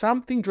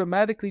 something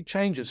dramatically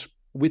changes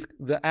with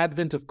the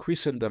advent of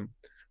Christendom.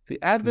 The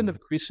advent of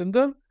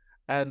Christendom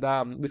and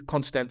with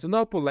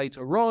Constantinople,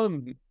 later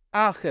Rome,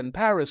 Aachen,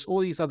 Paris,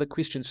 all these other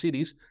Christian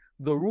cities,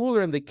 the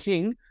ruler and the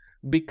king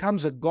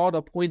becomes a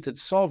God-appointed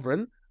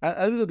sovereign,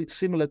 a little bit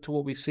similar to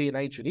what we see in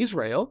ancient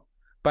Israel,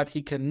 but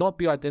he cannot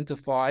be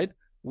identified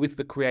with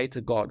the creator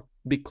God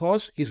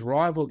because his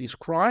rival is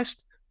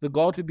Christ, the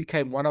God who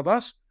became one of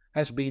us,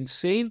 has been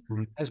seen,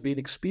 has been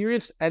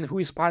experienced, and who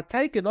is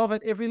partaken of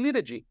at every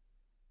liturgy.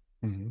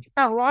 You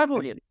can't rival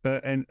him.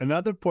 And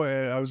another point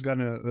I was going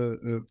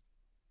to...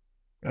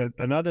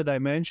 another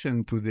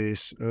dimension to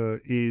this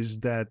is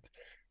that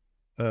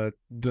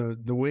the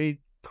way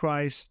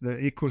Christ,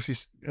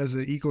 as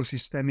an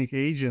ecosystemic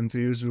agent, to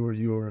use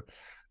your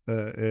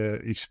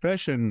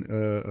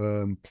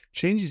expression,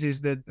 changes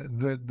is that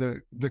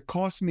the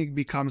cosmic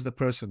becomes the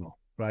personal,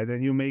 right?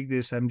 And you make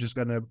this, I'm just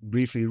going to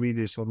briefly read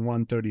this on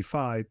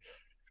 135.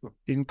 Sure.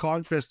 In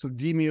contrast to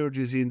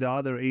demiurges in the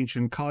other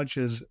ancient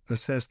cultures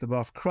assessed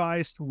above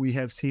Christ, we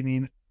have seen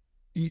in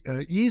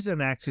is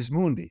an axis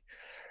mundi.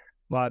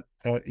 But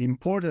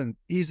important,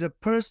 is a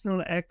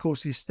personal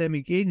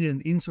ecosystemic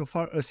agent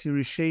insofar as he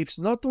reshapes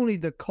not only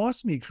the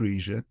cosmic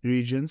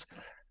regions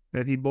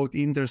that he both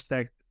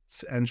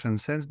intersects and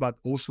transcends, but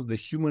also the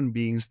human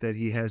beings that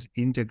he has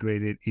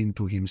integrated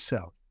into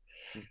himself.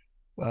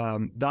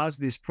 Thus,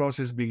 this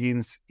process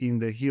begins in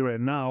the here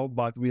and now,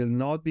 but will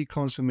not be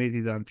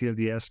consummated until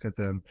the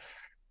eschaton.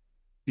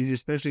 Is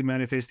especially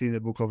manifested in the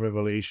book of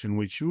Revelation,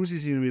 which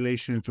uses in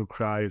relation to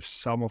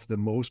Christ some of the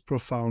most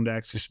profound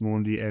axis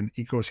mundi and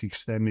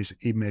ecosystemic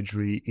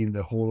imagery in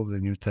the whole of the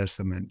New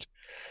Testament.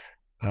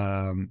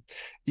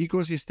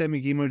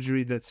 Ecosystemic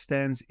imagery that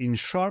stands in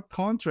sharp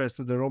contrast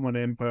to the Roman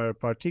Empire,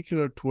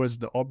 particular towards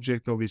the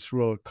object of its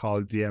rule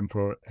called the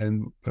emperor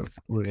and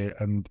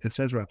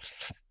etc.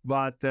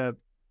 But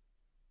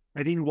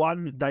I think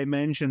one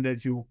dimension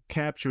that you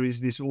capture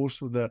is this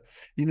also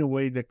in a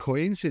way, the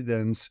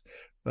coincidence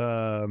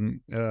or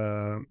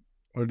the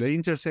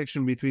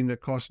intersection between the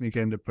cosmic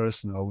and the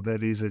personal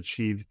that is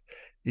achieved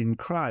in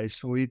Christ.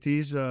 So it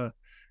is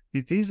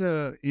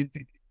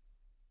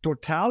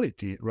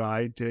totality,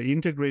 right?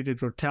 Integrated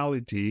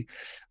totality,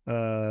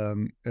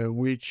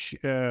 which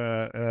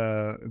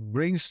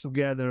brings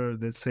together,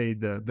 let's say,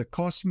 the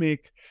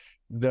cosmic,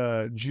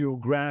 the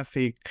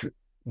geographic,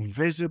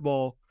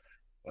 visible,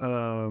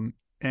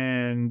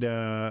 and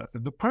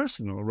the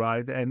personal,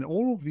 right? And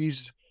all of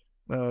these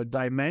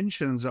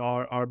dimensions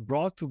are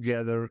brought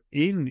together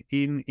in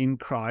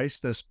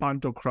Christ as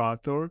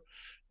Pantocrator,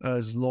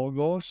 as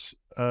Logos,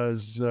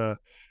 as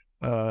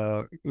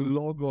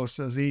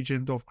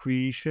agent of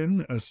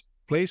creation, as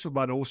place,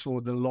 but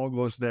also the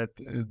Logos that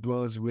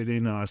dwells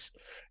within us,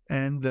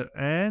 and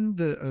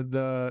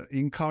the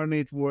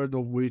incarnate Word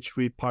of which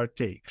we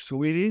partake.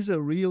 So it is a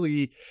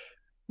really,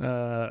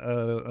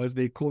 as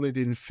they call it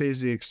in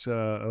physics,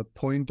 a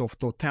point of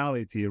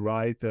totality,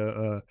 right?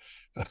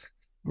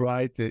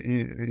 Right,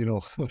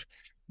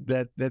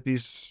 that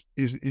is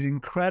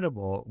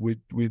incredible. With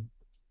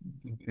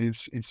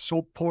it's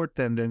so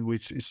potent and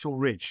which is so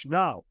rich.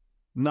 Now,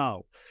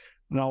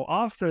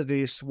 after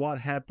this,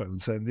 what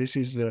happens? And this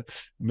is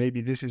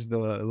maybe this is the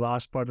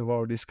last part of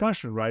our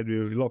discussion, right?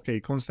 Okay,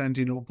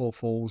 Constantinople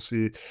falls.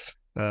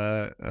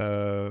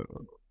 The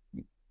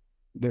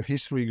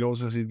history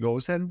goes as it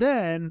goes, and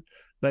then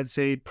let's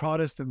say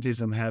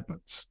Protestantism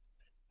happens.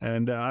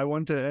 And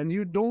and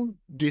you don't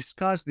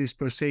discuss this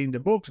per se in the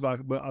books,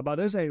 but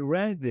as I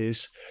read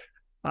this,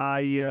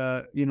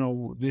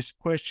 this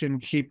question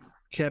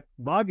kept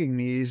bugging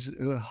me: is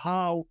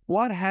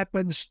what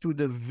happens to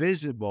the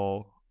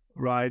visible,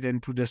 right,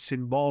 and to the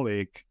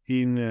symbolic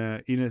in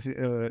a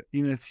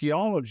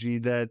theology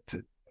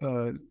that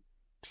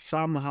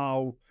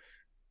somehow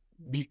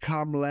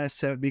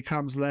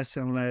becomes less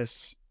and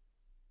less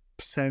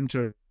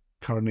centered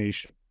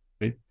incarnation,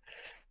 right?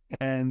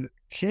 And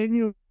can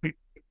you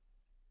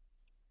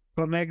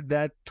connect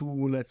that to,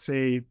 let's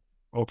say,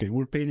 okay,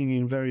 we're painting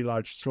in very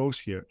large strokes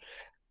here,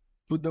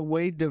 to the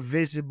way the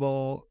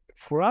visible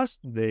for us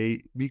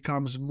today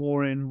becomes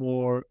more and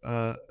more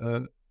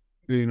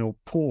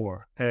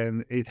poor,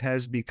 and it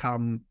has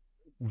become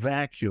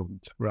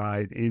vacuumed,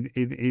 right?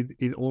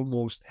 It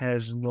almost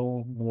has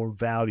no more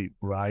value,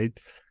 right?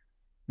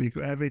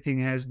 Because everything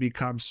has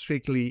become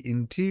strictly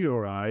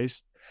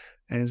interiorized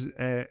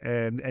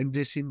and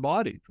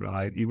disembodied,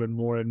 right? Even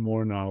more and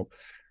more now.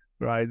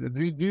 Right?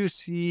 Do you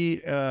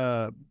see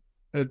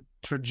a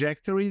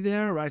trajectory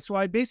there, right? So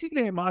I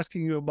basically am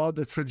asking you about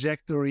the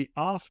trajectory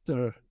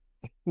after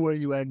where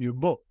you end your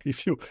book,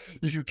 if you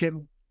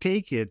can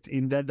take it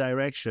in that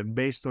direction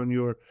based on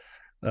your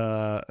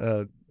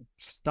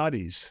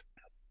studies.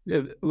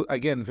 Yeah,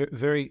 again,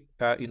 very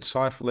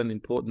insightful and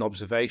important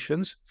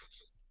observations.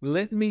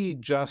 Let me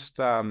just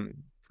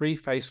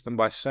preface them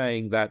by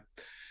saying that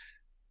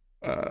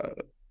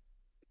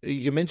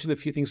you mentioned a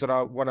few things that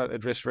I want to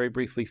address very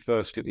briefly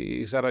first.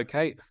 Is that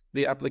okay?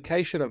 The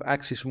application of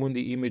Axis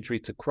Mundi imagery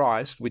to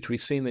Christ, which we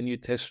see in the New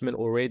Testament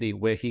already,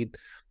 where he,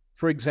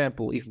 for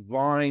example, if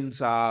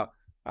vines are,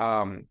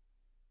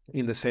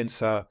 in the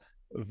sense,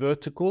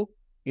 vertical,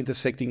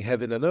 intersecting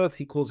heaven and earth,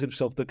 he calls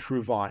himself the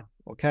true vine.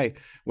 Okay.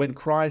 When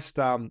Christ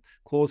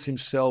calls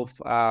himself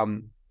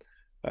the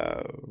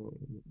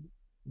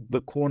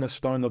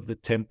cornerstone of the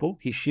temple,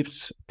 he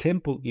shifts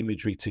temple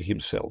imagery to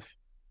himself.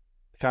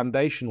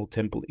 Foundational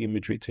temple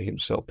imagery to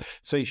himself.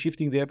 So he's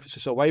shifting the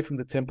emphasis away from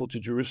the temple to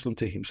Jerusalem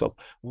to himself.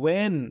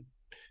 When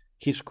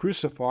he's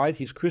crucified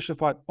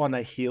on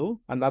a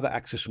hill, another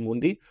Axis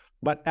Mundi,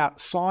 but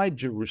outside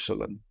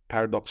Jerusalem,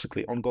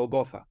 paradoxically, on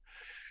Golgotha.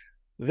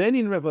 Then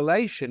in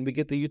Revelation, we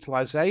get the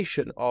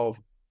utilization of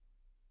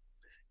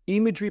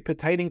imagery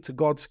pertaining to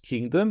God's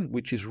kingdom,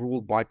 which is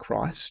ruled by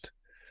Christ.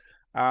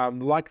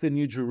 Like the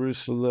New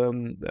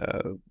Jerusalem,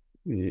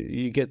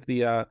 you get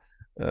the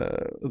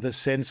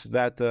sense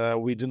that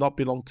we do not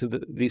belong to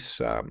the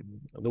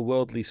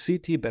worldly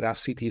city, but our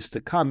city is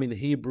to come in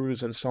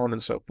Hebrews and so on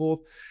and so forth.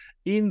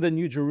 In the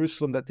New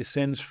Jerusalem that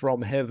descends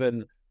from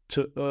heaven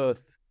to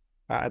earth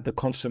at the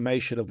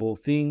consummation of all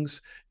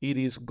things, it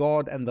is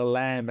God and the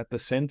Lamb at the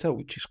center,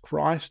 which is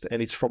Christ,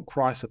 and it's from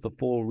Christ that the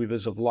 4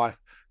 rivers of life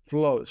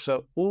flow.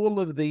 So all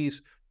of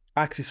these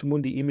Axis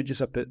Mundi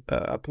images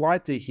apply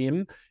to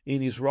him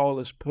in his role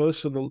as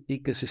personal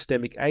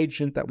ecosystemic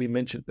agent that we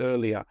mentioned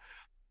earlier,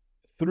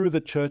 through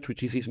the church,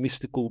 which is his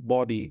mystical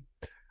body,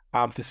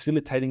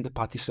 facilitating the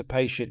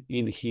participation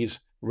in his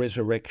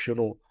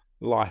resurrectional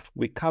life.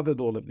 We covered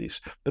all of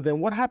this. But then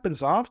what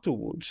happens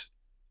afterwards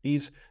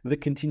is the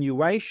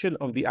continuation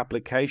of the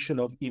application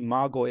of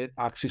Imago et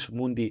Axis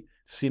Mundi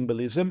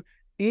symbolism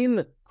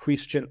in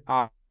Christian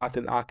art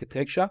and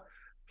architecture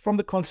from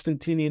the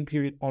Constantinian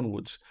period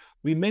onwards.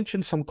 We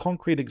mentioned some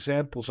concrete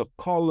examples of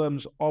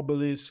columns,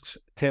 obelisks,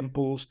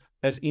 temples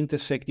as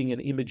intersecting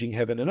and imaging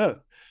heaven and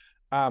earth.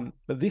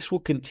 This will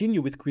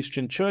continue with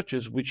Christian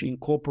churches which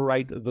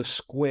incorporate the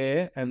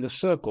square and the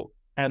circle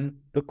and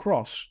the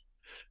cross.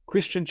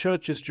 Christian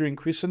churches during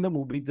Christendom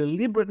will be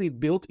deliberately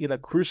built in a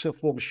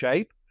cruciform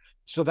shape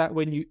so that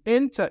when you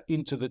enter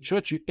into the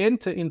church, you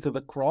enter into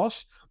the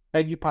cross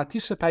and you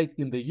participate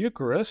in the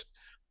Eucharist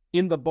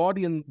in the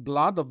body and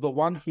blood of the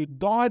one who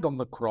died on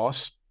the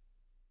cross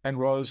and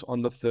rose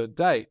on the 3rd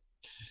day.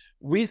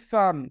 With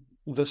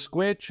the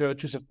square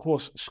churches, of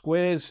course,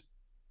 squares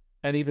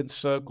and even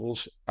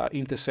circles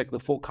intersect the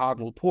 4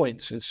 cardinal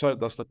points, and so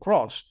does the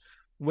cross.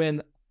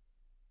 When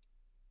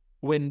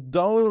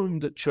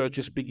domed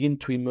churches begin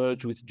to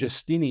emerge with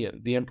Justinian,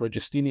 the Emperor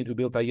Justinian who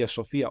built Hagia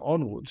Sophia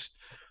onwards,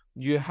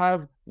 you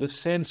have the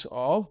sense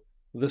of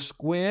the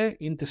square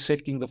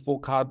intersecting the 4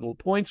 cardinal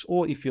points,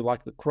 or if you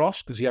like, the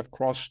cross, because you have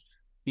cross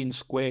in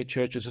square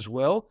churches as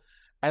well,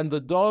 and the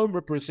dome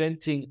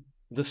representing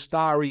the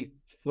starry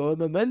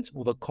firmament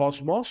or the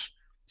cosmos.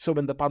 So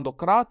when the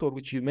Pantocrator,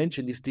 which you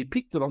mentioned, is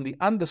depicted on the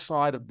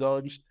underside of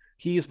domes,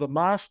 he is the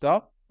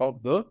master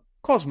of the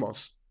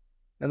cosmos,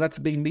 and that's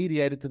being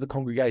mediated to the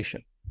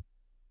congregation.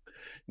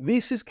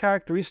 This is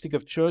characteristic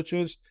of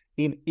churches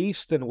in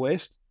East and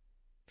West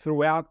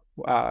throughout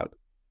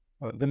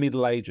the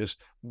Middle Ages,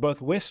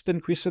 both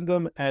Western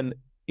Christendom and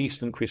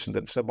Eastern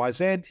Christendom. So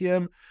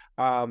Byzantium,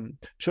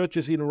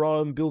 churches in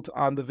Rome built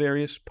under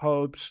various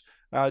popes,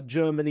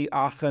 Germany,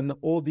 Aachen,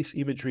 all this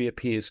imagery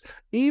appears.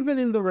 Even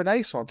in the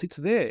Renaissance, it's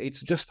there.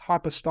 It's just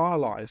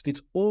hyper-stylized.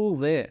 It's all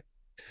there.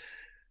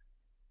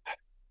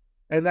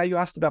 And now you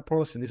asked about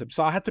Protestantism.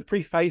 So I had to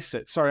preface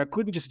it. Sorry, I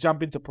couldn't just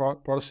jump into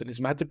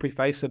Protestantism. I had to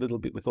preface it a little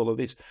bit with all of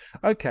this.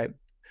 Okay,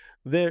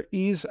 there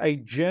is a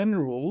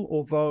general,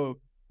 although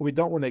we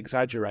don't want to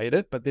exaggerate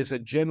it, but there's a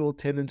general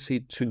tendency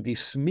to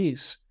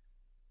dismiss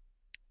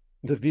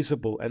the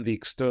visible and the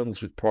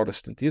externals with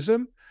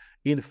Protestantism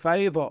in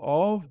favor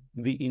of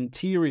the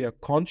interior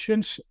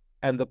conscience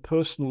and the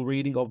personal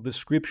reading of the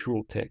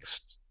scriptural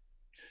texts.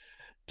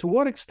 To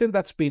what extent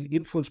that's been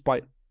influenced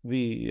by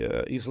the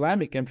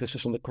Islamic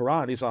emphasis on the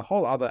Quran is a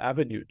whole other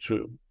avenue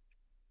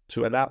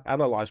to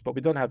analyze, but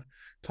we don't have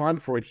time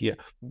for it here.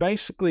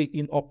 Basically,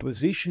 in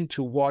opposition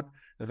to what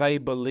they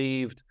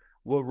believed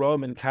were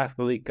Roman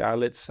Catholic,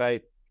 let's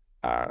say,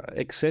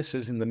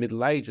 excesses in the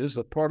Middle Ages,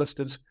 the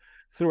Protestants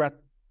throughout,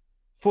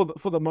 for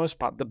the most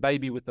part, the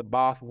baby with the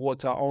bath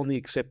water, only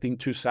accepting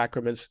 2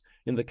 sacraments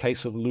in the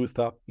case of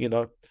Luther,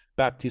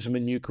 baptism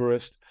and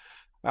Eucharist.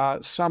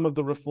 Some of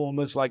the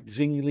reformers like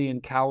Zwingli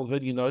and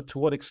Calvin, to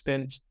what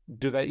extent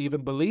do they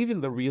even believe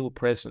in the real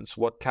presence,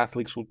 what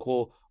Catholics would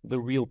call the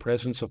real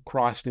presence of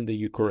Christ in the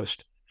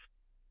Eucharist?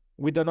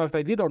 We don't know if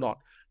they did or not.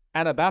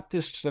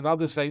 Anabaptists and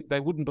others, they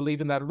wouldn't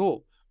believe in that at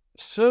all.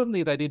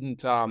 certainly they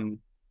didn't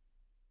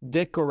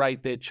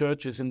decorate their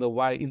churches in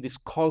this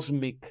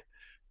cosmic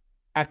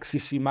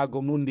axis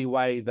imago mundi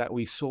way that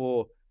we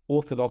saw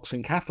Orthodox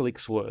and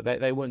Catholics were.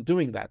 They weren't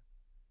doing that.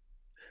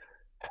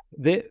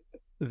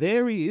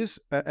 There is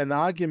an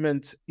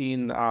argument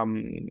in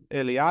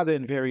Eliade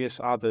and various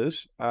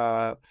others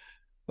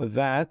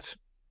that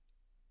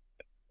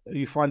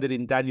you find it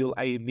in Daniel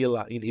A.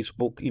 Miller in his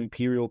book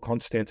Imperial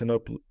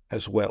Constantinople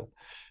as well,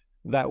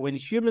 that when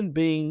human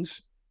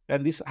beings,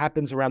 and this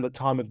happens around the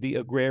time of the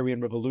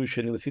agrarian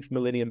revolution in the 5th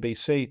millennium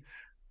BC,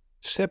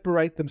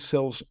 separate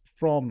themselves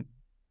from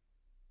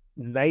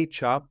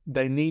nature,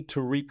 they need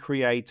to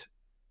recreate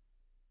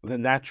the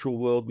natural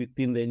world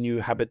within their new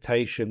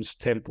habitations,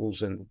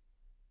 temples, and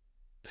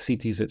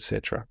cities,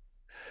 etc.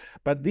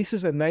 But this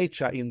is a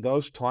nature in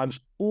those times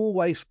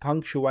always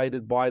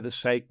punctuated by the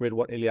sacred,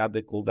 what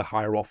Eliade called the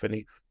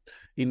hierophany.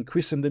 In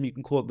Christendom, you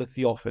can call it the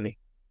theophany.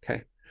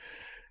 Okay,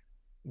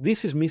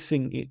 this is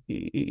missing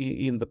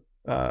in the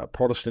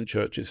Protestant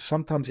churches.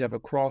 Sometimes you have a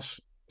cross,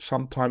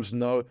 sometimes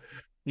no.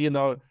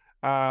 The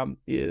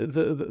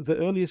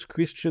earliest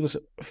Christians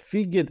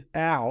figured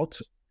out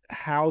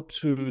how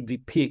to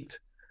depict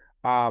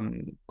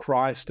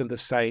Christ and the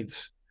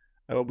saints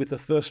with the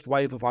first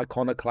wave of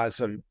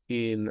iconoclasm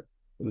in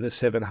the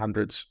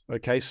 700s.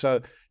 Okay, so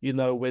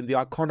when the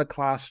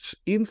iconoclasts,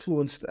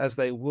 influenced as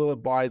they were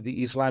by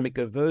the Islamic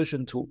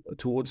aversion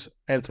towards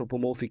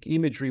anthropomorphic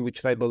imagery,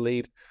 which they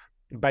believed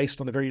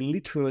based on a very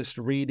literalist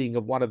reading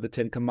of one of the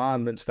 10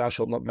 commandments, thou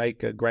shalt not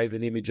make a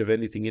graven image of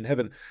anything in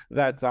heaven,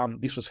 that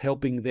this was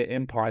helping their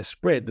empire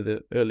spread,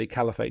 the early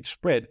caliphate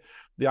spread.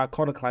 The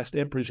iconoclast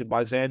emperors in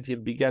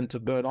Byzantium began to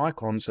burn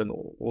icons and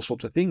all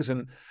sorts of things,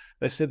 and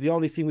they said the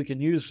only thing we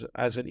can use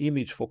as an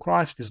image for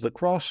Christ is the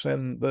cross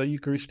and the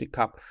Eucharistic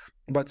cup.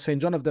 But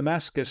St. John of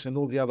Damascus and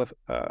all the other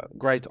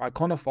great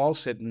iconophiles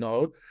said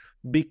no,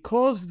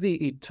 because the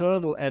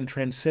eternal and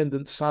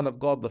transcendent Son of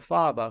God the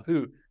Father,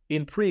 who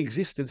in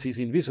pre-existence is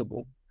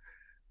invisible,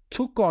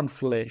 took on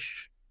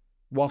flesh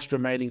whilst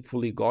remaining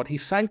fully God. He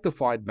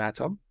sanctified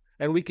matter,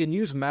 and we can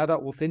use matter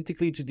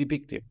authentically to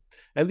depict him.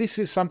 And this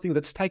is something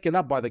that's taken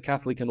up by the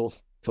Catholic and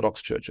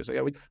Orthodox churches.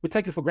 We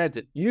take it for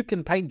granted. You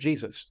can paint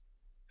Jesus.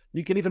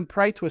 You can even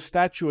pray to a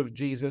statue of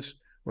Jesus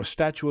or a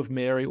statue of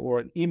Mary or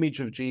an image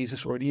of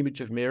Jesus or an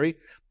image of Mary,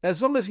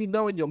 as long as you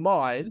know in your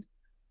mind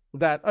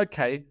that,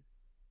 okay,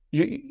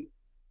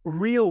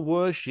 real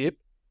worship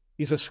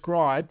is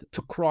ascribed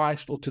to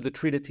Christ or to the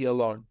Trinity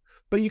alone.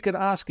 But you can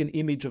ask an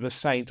image of a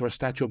saint or a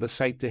statue of a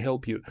saint to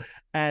help you.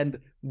 And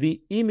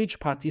the image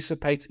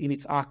participates in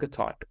its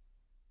archetype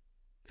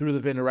through the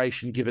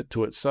veneration given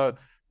to it. So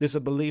there's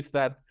a belief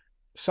that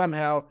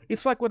somehow,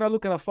 it's like when I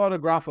look at a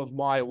photograph of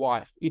my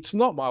wife. It's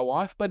not my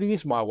wife, but it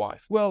is my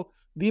wife. Well,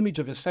 the image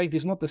of a saint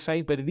is not the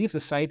saint, but it is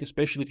a saint,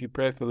 especially if you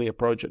prayerfully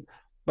approach it.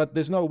 But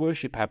there's no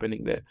worship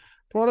happening there.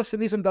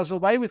 Protestantism does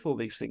away with all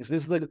these things.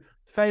 There's the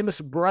famous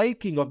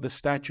breaking of the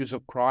statues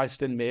of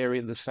Christ and Mary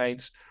and the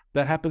saints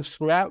that happens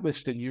throughout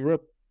Western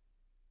Europe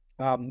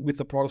with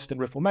the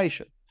Protestant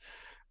Reformation.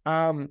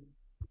 But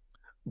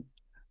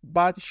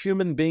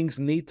human beings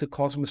need to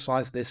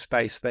cosmicize their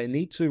space. They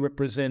need to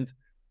represent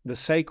the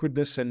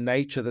sacredness and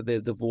nature that they're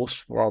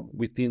divorced from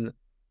within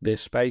their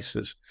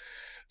spaces.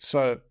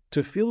 So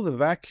to fill the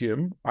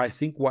vacuum, I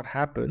think what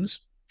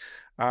happens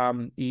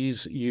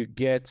is you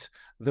get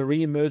the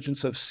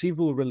reemergence of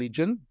civil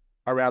religion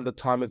around the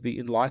time of the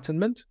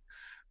Enlightenment,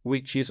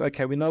 which is,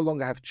 okay, we no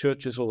longer have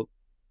churches or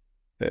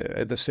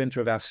at the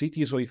center of our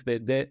cities, or if they're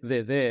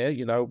there,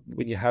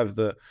 when you have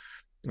the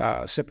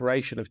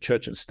separation of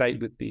church and state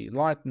with the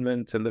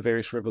Enlightenment and the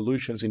various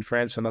revolutions in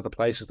France and other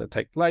places that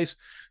take place,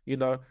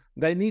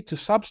 they need to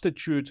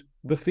substitute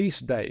the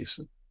feast days,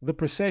 the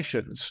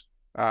processions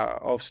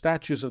of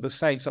statues of the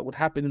saints that would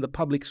happen in the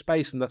public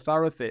space and the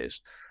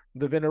thoroughfares,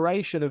 the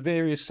veneration of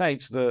various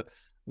saints, the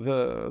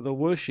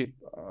worship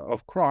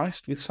of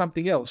Christ with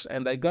something else.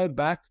 And they go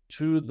back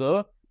to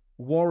the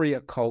warrior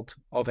cult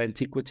of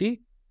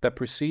antiquity that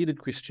preceded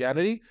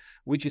Christianity,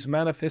 which is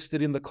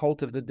manifested in the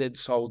cult of the dead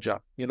soldier.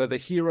 The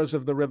heroes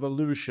of the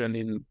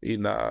revolution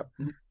in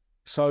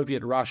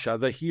Soviet Russia,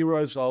 the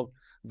heroes of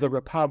the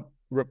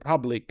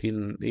Republic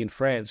in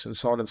France, and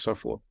so on and so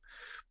forth.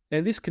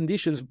 And this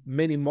conditions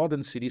many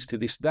modern cities to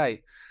this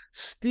day.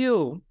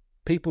 Still,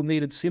 people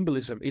needed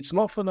symbolism. It's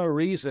not for no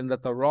reason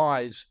that the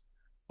rise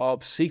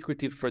of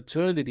secretive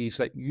fraternities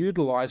that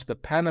utilized the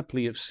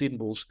panoply of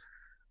symbols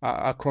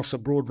across a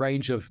broad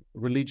range of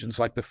religions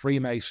like the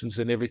Freemasons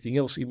and everything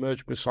else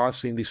emerged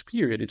precisely in this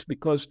period. It's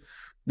because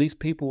these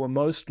people were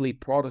mostly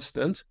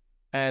Protestant,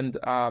 and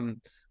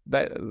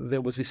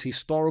there was this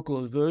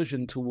historical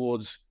aversion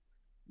towards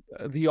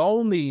the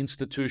only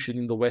institution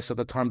in the West at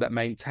the time that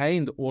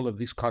maintained all of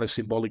this kind of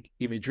symbolic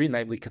imagery,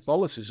 namely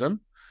Catholicism.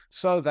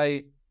 So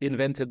they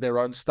invented their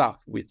own stuff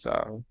with,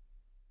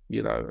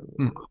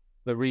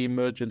 the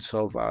reemergence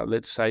of,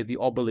 let's say, the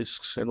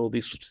obelisks and all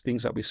these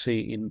things that we see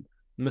in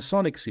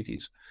Masonic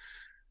cities.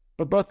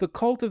 But both the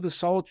cult of the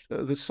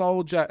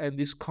soldier and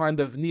this kind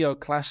of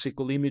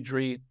neoclassical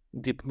imagery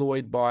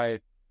deployed by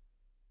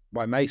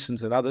by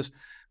masons and others,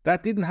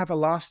 that didn't have a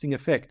lasting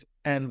effect.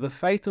 And the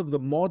fate of the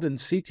modern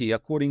city,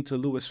 according to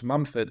Lewis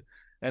Mumford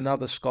and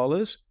other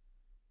scholars,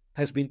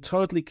 has been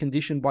totally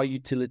conditioned by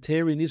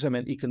utilitarianism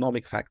and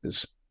economic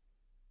factors.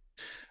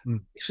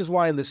 This is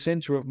why in the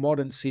center of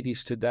modern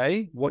cities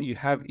today, what you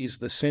have is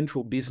the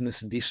central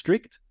business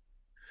district.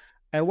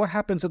 And what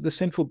happens at the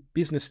central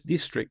business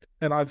district,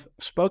 and I've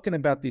spoken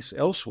about this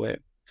elsewhere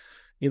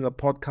in the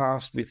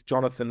podcast with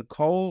Jonathan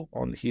Cole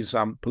on his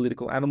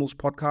Political Animals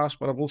podcast,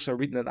 but I've also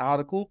written an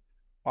article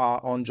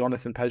on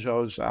Jonathan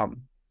Pajot's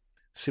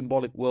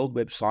Symbolic World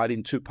website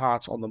in 2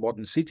 parts on the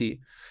modern city.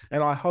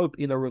 And I hope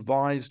in a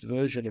revised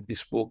version of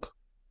this book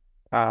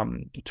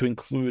to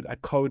include a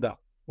coda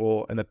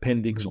or an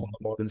appendix on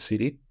the modern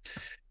city.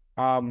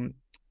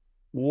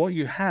 What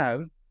you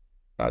have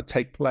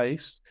take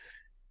place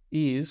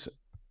is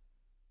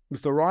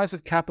with the rise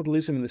of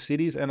capitalism in the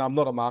cities, and I'm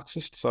not a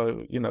Marxist,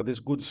 so, there's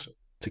goods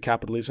to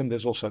capitalism,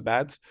 there's also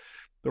bads.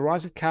 The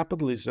rise of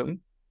capitalism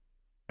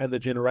and the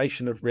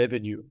generation of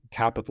revenue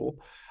capital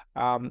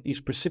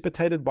is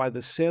precipitated by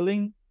the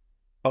selling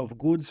of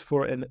goods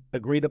for an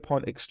agreed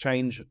upon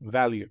exchange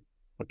value.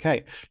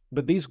 Okay,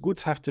 but these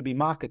goods have to be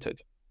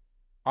marketed,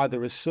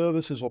 either as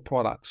services or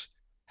products.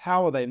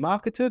 How are they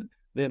marketed?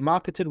 They're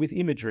marketed with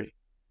imagery.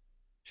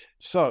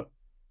 So,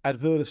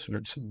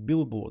 advertisements,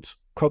 billboards,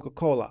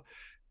 Coca-Cola.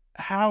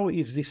 How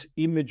is this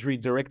imagery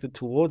directed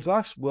towards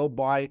us? Well,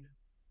 by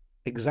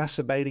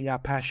exacerbating our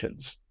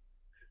passions.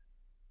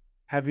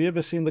 Have you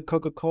ever seen the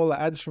Coca-Cola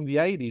ads from the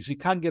 80s? You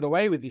can't get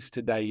away with this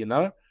today,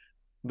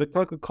 The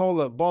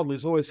Coca-Cola bottle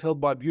is always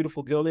held by a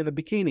beautiful girl in a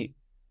bikini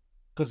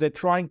because they're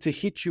trying to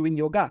hit you in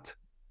your gut.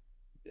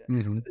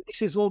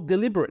 This is all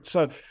deliberate.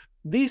 So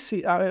this,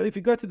 if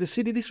you go to the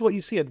city, this is what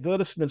you see: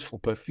 advertisements for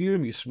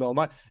perfume, you smell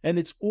nice, and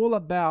it's all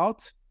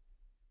about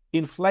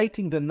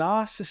inflating the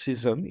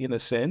narcissism, in a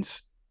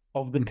sense,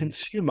 of the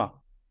consumer.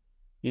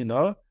 You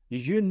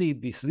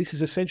need this. This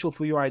is essential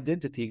for your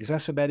identity,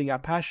 exacerbating our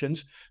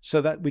passions so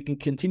that we can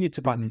continue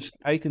to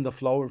participate in the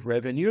flow of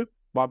revenue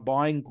by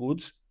buying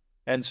goods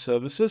and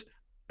services.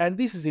 And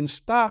this is in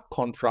stark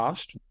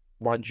contrast,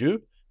 mind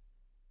you,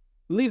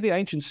 leave the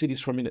ancient cities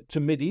for a minute, to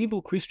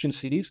medieval Christian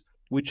cities,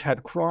 which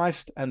had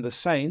Christ and the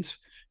saints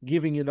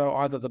giving,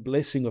 either the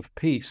blessing of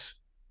peace,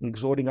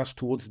 exhorting us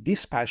towards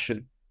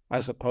dispassion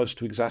as opposed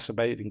to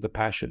exacerbating the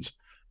passions,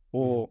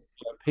 or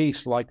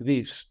peace like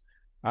this,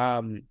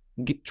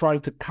 trying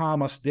to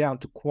calm us down,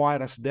 to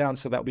quiet us down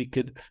so that we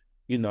could,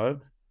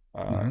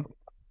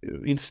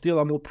 instill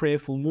a more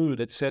prayerful mood,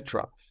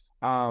 etc.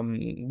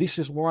 This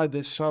is why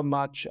there's so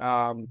much,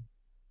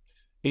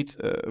 it's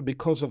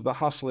because of the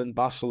hustle and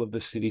bustle of the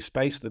city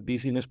space, the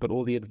busyness, but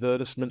all the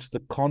advertisements, the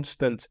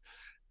constant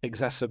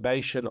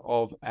exacerbation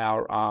of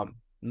our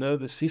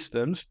nervous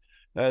systems.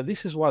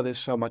 This is why there's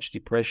so much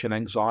depression,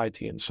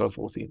 anxiety, and so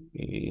forth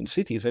in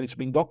cities, and it's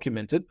been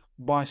documented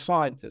by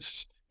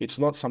scientists. It's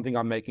not something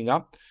I'm making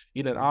up.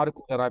 In an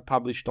article that I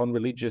published on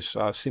religious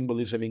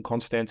symbolism in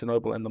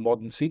Constantinople and the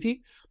modern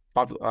city,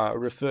 I've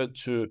referred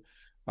to,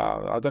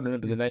 I don't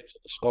remember the names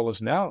of the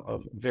scholars now,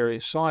 of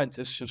various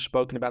scientists who've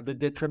spoken about the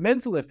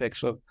detrimental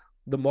effects of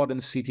the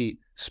modern city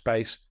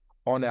space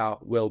on our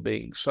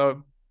well-being.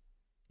 So,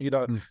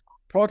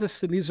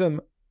 Protestantism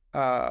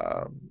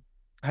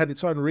had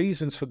its own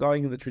reasons for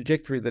going in the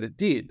trajectory that it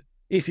did,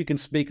 if you can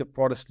speak of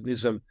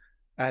Protestantism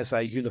as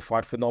a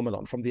unified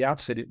phenomenon. From the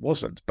outset, it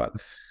wasn't. But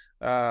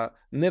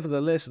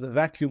nevertheless, the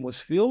vacuum was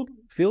filled,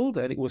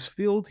 and it was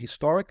filled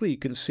historically. You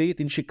can see it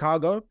in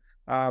Chicago,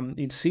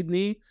 in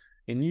Sydney,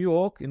 in New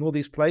York, in all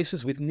these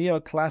places with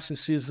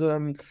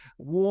neoclassicism,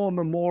 war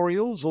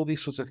memorials, all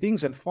these sorts of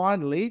things. And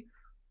finally,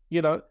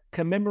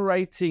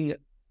 commemorating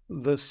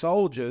the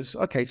soldiers.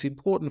 Okay, it's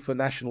important for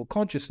national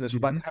consciousness,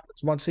 but it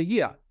happens once a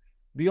year.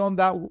 Beyond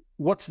that,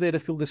 what's there to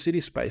fill the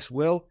city space?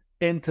 Well,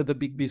 enter the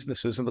big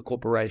businesses and the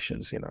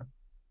corporations, and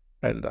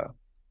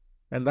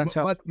that's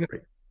how.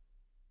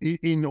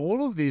 In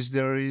all of this,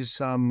 there is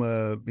some,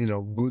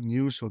 good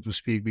news, so to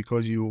speak,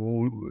 because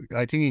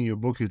I think in your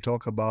book you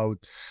talk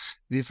about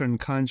different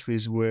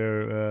countries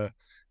where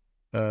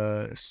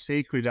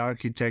sacred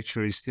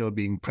architecture is still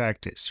being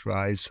practiced,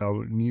 right?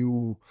 So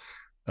new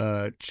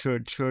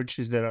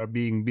churches that are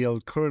being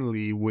built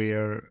currently,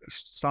 where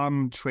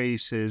some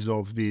traces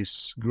of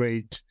this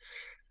great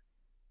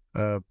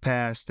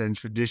past and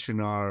tradition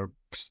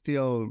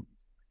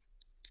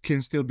can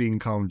still be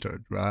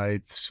encountered,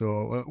 right?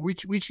 So,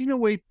 which in a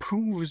way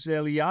proves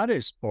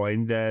Eliade's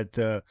point that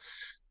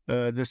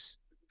the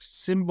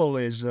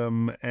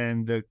symbolism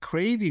and the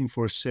craving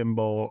for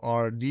symbol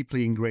are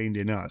deeply ingrained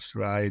in us,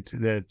 right?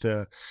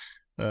 That,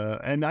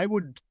 and I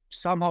would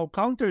somehow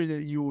counter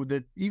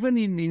that even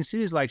in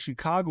cities like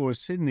Chicago or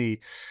Sydney,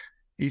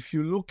 if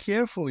you look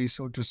carefully,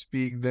 so to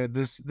speak, that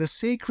the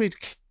sacred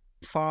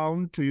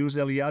found, to use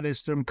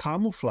Eliade's term,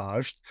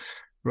 camouflaged,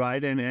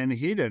 right, and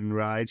hidden,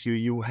 right?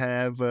 You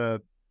have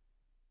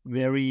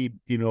very,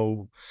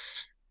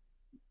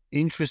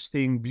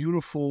 interesting,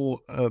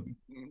 beautiful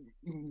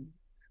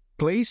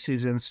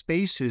places and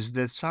spaces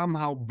that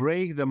somehow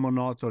break the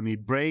monotony,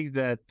 break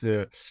that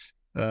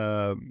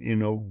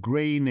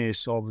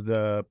grayness of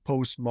the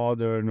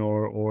postmodern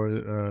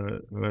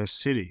or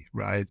city,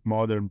 right?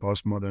 Modern,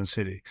 postmodern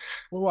city.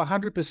 Well,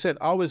 100%.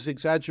 I was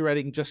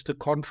exaggerating just to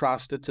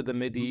contrast it to the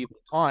medieval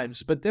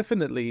times, but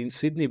definitely in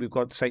Sydney, we've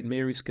got St.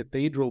 Mary's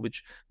Cathedral,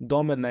 which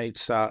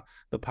dominates the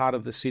part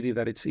of the city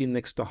that it's in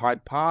next to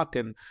Hyde Park,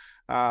 and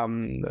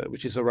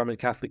which is a Roman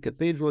Catholic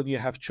cathedral. And you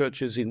have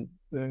churches in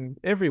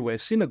everywhere,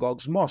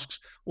 synagogues, mosques.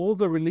 All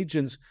the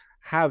religions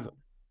have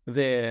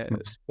their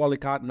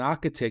symbolic art and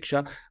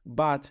architecture,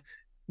 but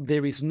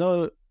there is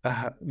no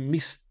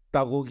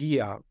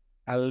mystagogia,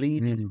 a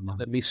leading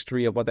the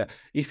mystery of what that.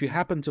 If you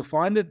happen to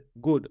find it,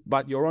 good,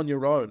 but you're on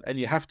your own and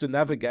you have to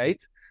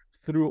navigate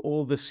through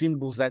all the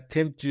symbols that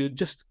tempt you.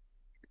 Just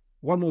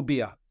one more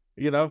beer,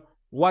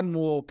 one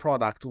more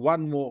product,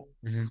 one more.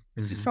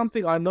 This is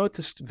something I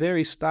noticed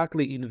very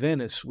starkly in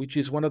Venice, which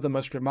is one of the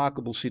most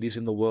remarkable cities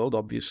in the world,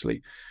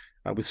 obviously,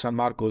 with San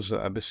Marco's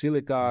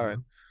Basilica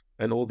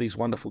and all these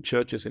wonderful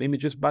churches and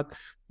images. But,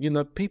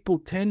 people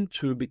tend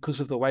to, because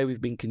of the way we've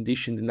been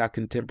conditioned in our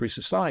contemporary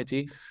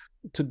society,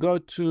 to go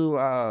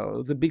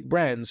to the big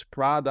brands,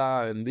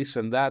 Prada and this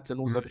and that and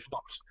all those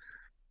shops.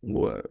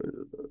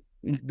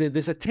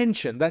 There's a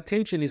tension. That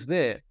tension is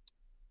there,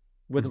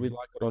 whether we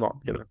like it or not,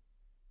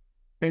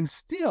 And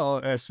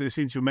still,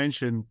 since you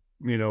mentioned,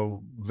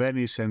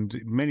 Venice and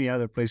many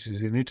other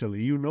places in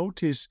Italy, you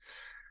notice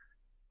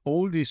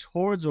all these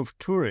hordes of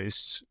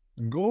tourists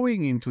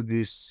going into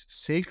these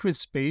sacred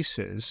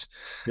spaces,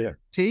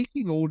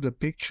 taking all the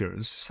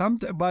pictures,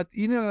 but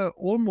in a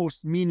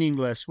almost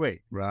meaningless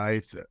way,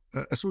 right?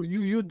 So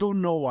you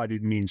don't know what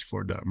it means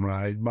for them,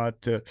 right?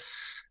 But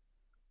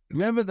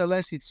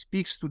nevertheless, it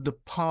speaks to the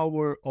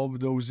power of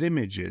those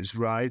images,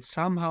 right?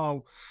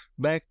 Somehow,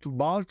 back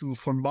to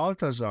from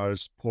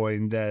Balthazar's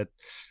point that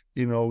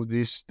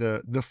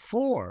the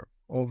form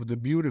of the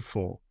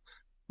beautiful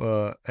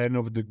and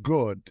of the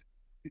good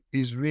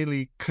is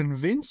really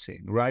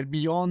convincing, right?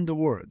 Beyond the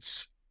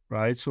words,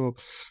 right? So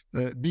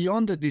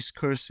beyond the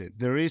discursive,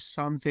 there is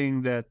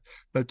something that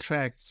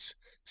attracts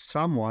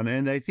someone,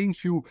 and I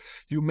think you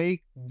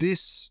make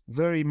this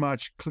very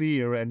much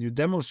clear, and you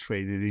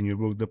demonstrate it in your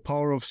book, the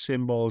power of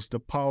symbols,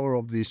 the power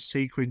of this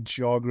sacred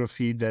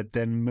geography that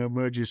then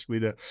merges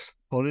with a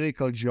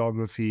political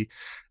geography,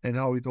 and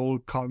how it all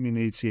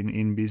culminates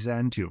in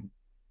Byzantium.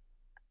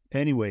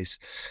 Anyways,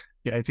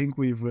 I think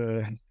we've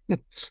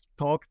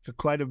talked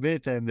quite a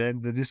bit, and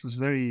then this was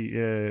very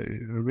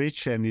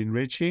rich and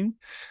enriching.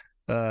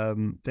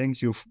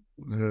 Thank you,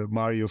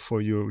 Mario,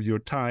 for your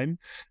time.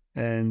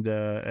 And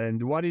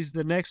what is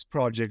the next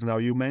project now?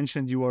 You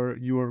mentioned you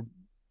are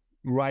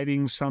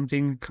writing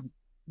something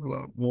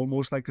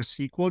almost like a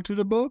sequel to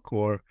the book,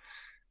 or?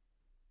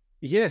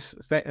 Yes,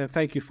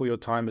 thank you for your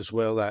time as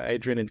well,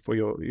 Adrian, and for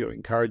your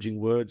encouraging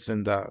words,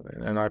 and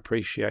I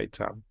appreciate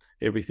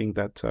everything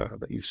that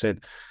you've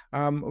said.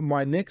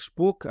 My next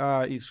book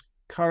is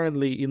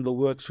currently in the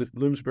works with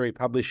Bloomsbury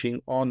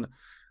Publishing on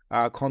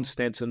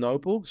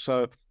Constantinople.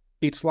 So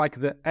it's like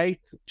the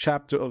 8th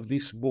chapter of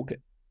this book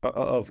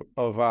of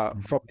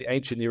from the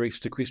ancient Near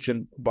East to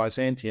Christian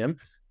Byzantium,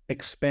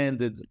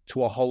 expanded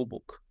to a whole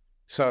book.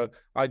 So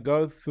I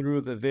go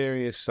through the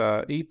various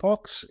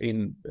epochs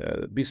in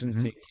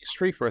Byzantine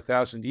history for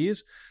 1,000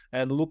 years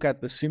and look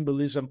at the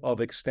symbolism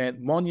of extant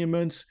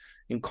monuments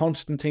in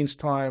Constantine's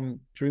time,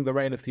 during the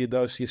reign of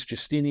Theodosius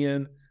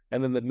Justinian,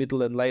 and then the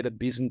middle and later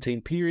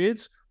Byzantine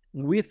periods,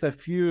 with a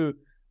few,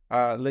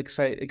 let's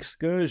say,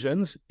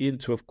 excursions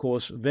into, of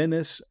course,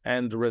 Venice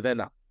and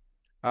Ravenna.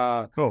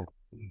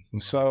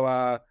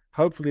 So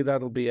hopefully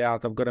that'll be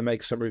out. I've got to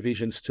make some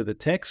revisions to the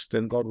text,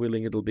 and God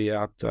willing, it'll be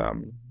out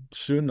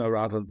sooner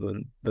rather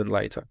than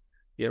later.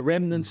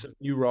 Remnants of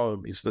New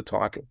Rome is the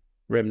title.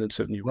 Remnants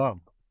of New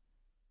Rome.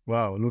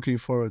 Wow, looking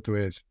forward to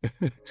it.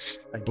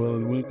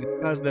 We'll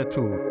discuss that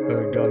too,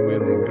 God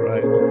willing,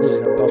 right?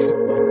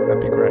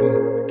 That'd be great.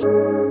 Thank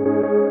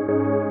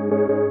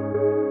you.